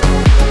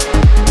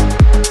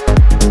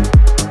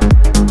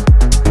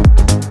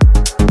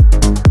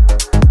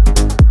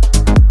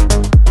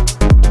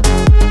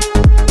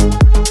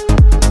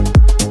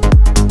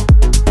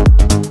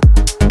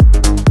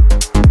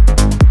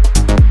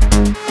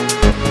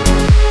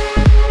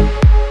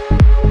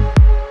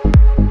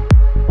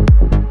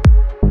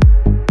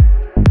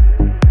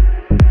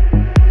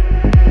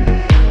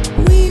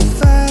 We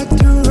fight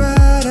to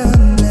write our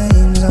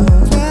names on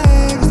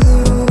flags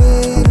that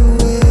wait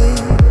away.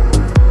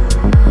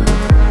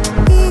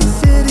 This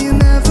city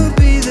never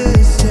be the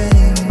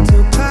same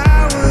till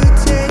power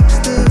takes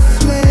the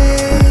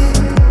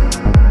flame.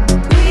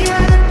 We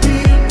are the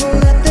people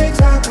that they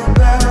talk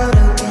about.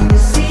 Oh, can you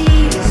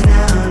see us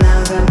now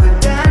that we're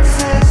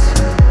dancers?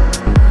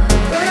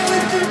 We're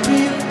with the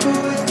people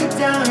with the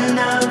down and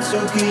out. So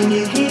can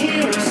you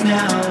hear us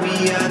now?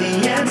 We are the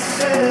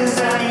answers.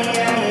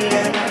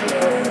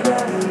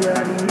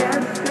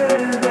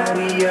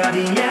 We are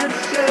the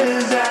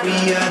answers. We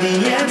are the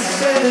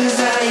answers.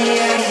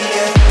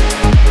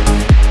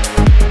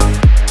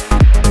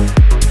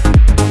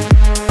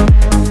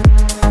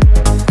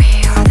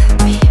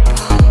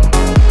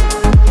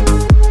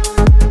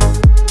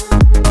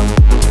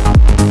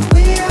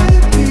 We are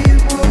the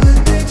people that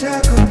they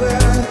talk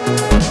about.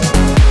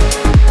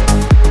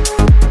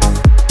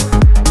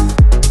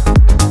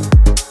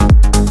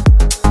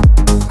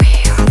 We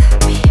are the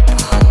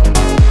people.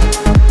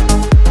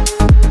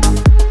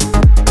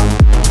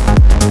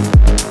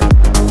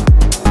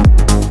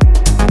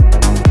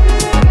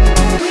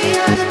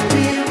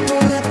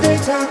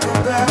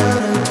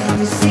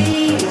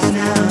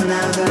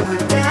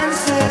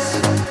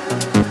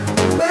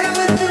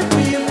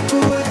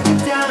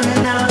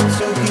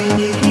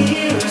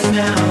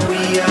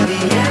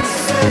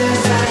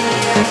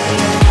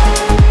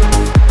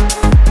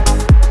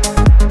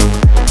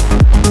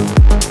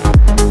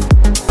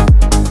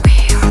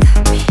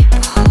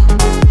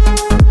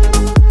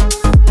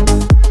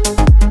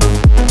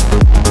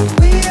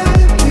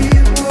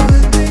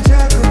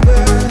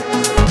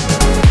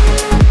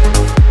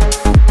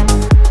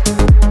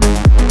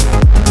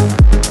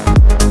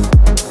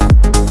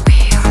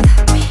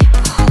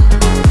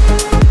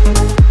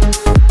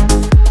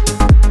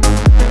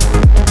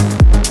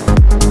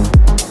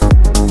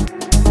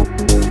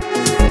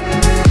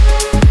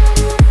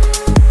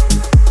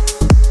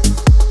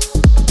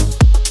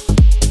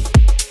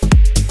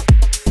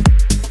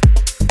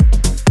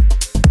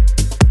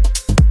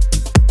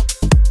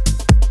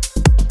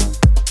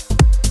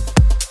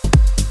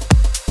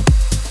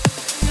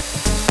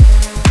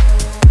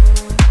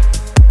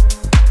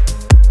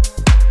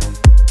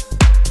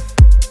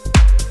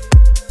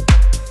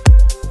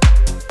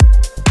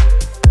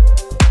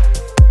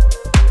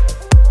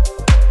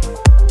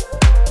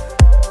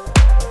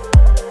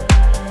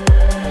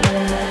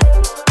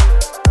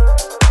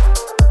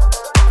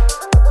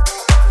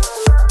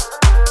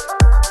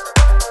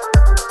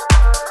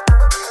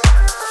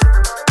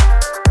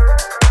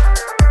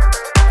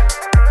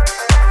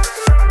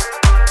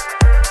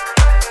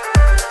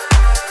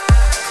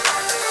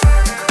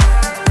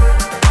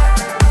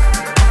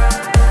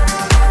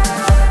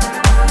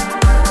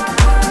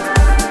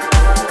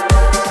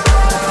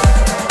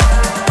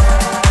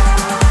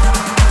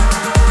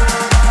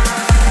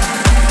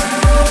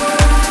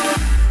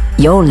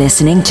 You're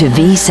listening to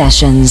V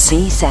Sessions.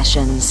 V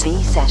Sessions.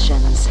 V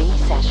Sessions. V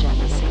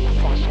Sessions.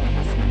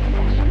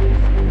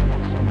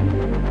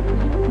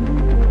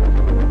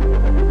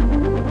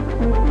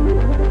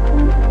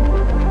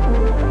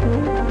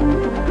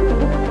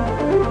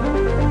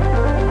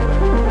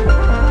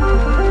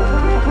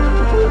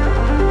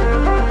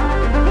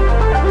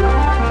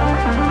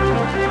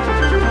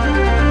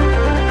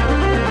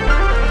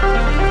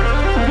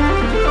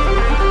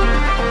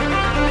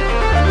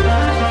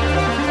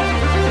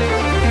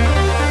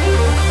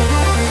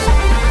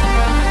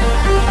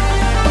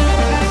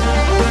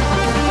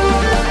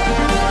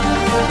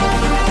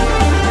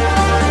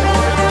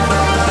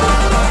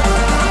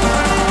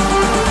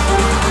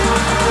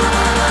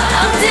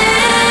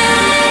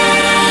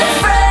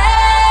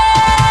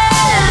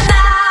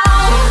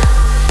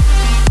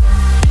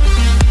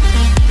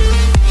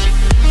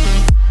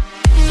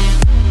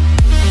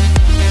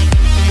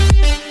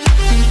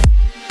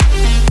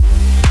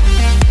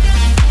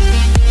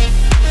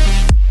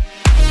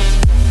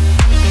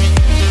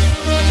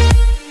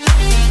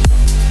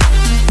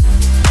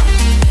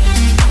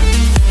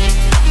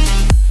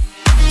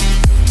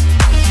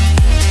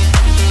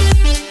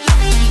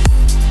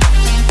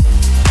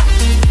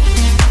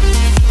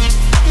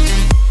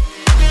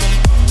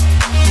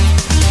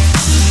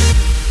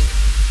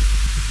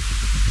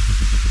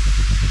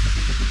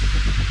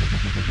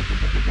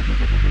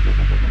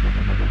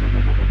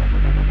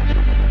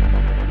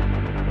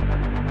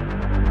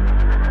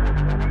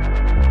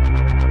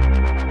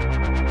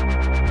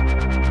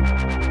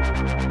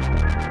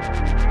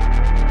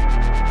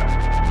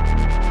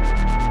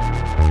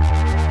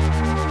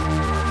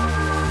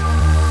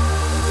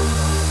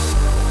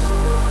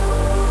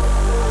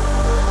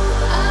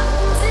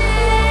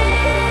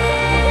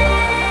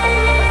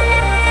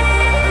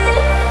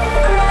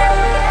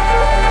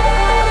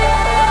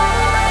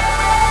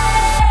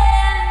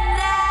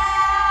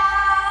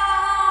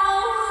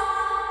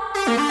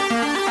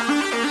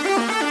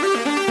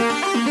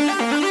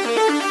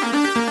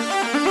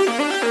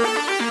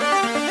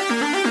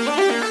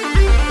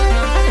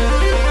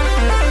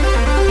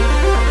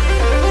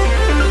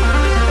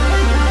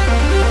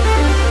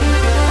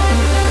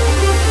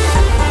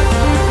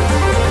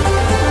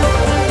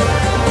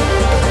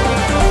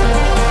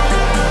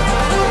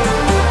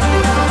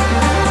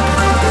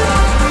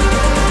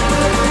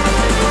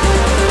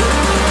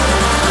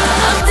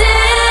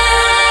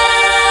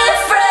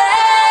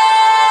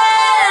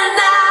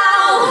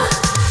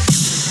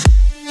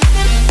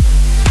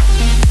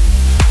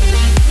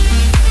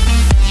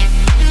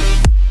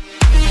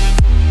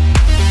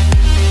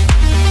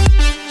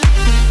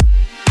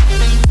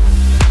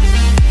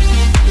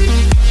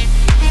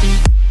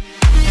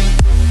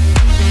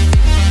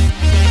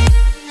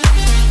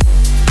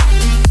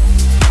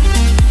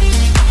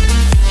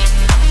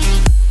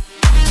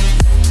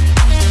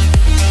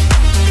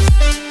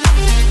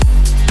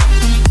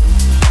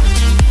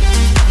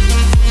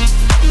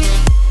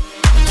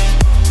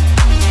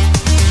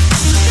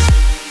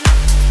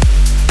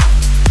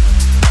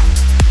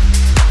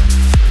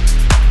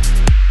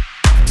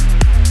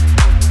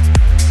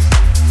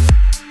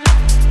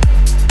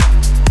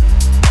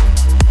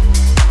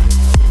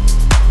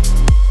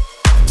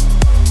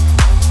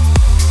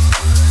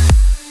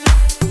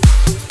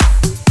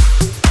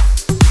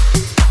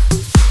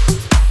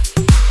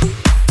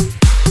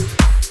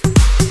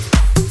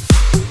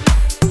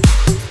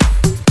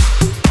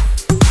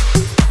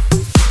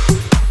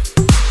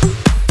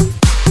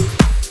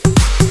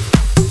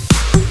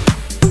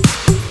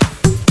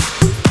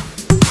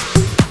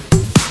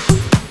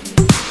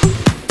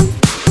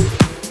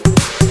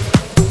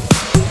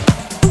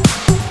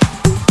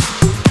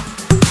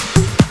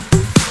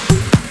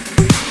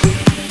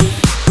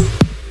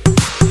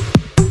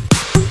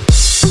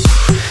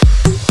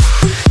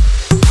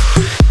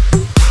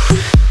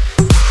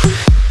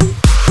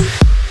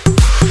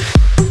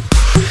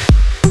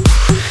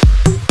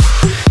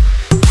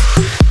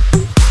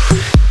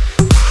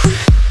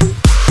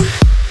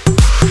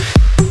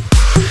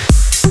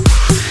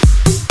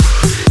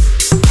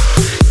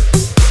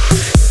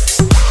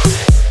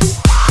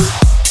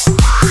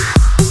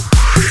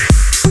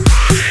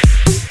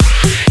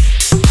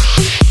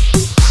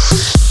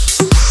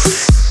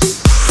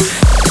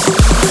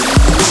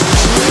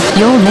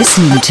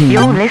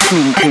 You're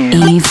listening to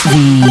Yves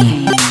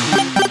V.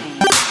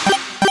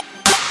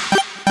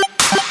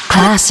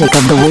 Classic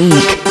of the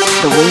week.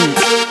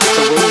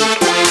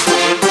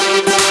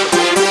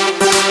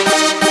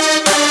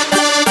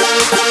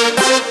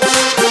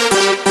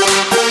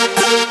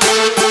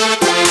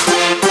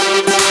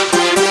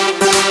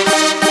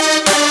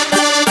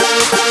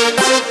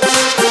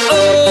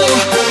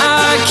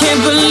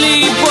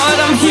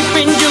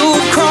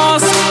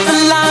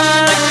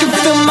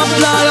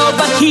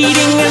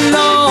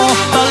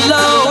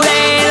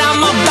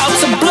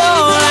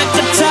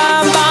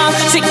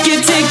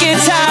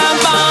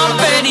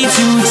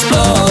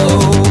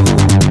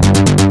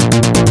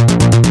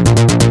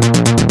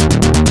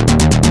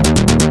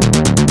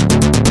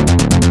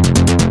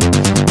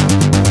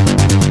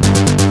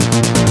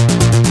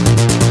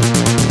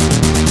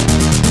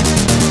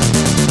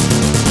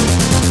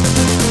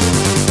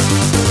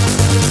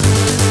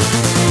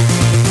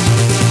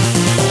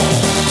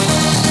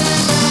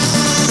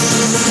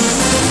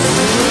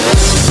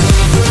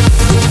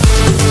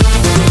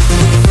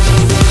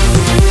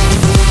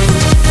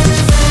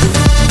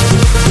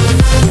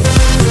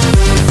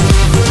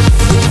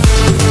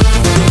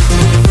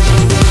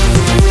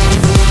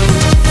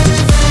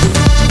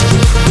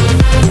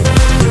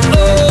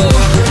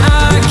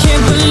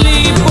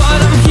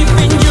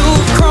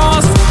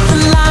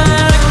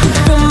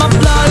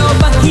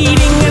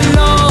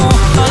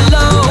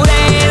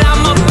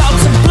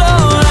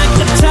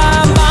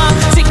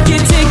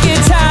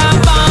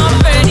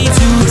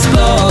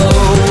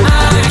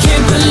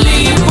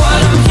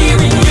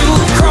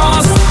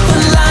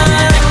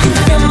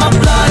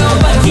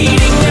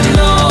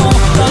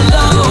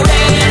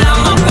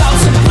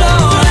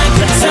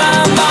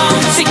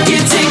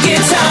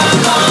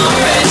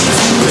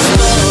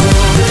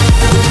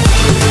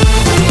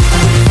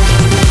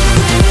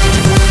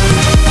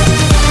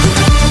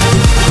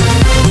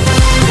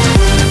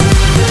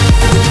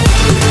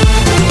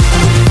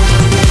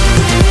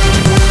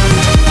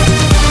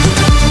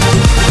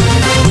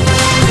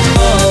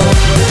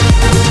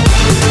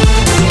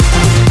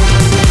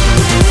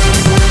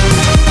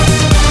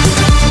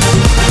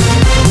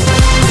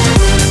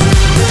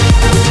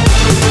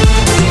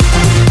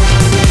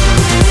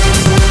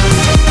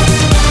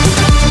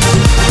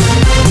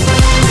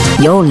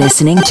 You're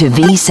listening to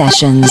V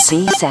Sessions.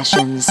 V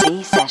Sessions.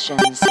 V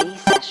Sessions. V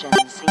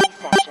Sessions. V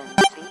Sessions.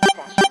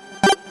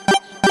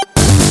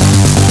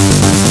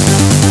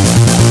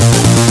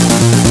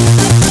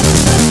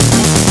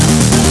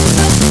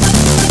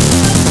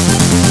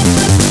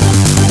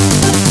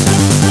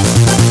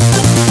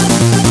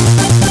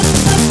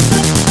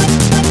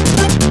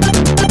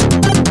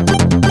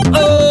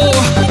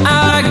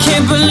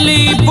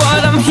 Believe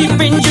what I'm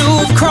hearing,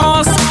 you've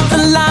crossed the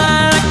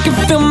line. I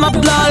can feel my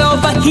blood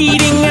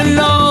overheating.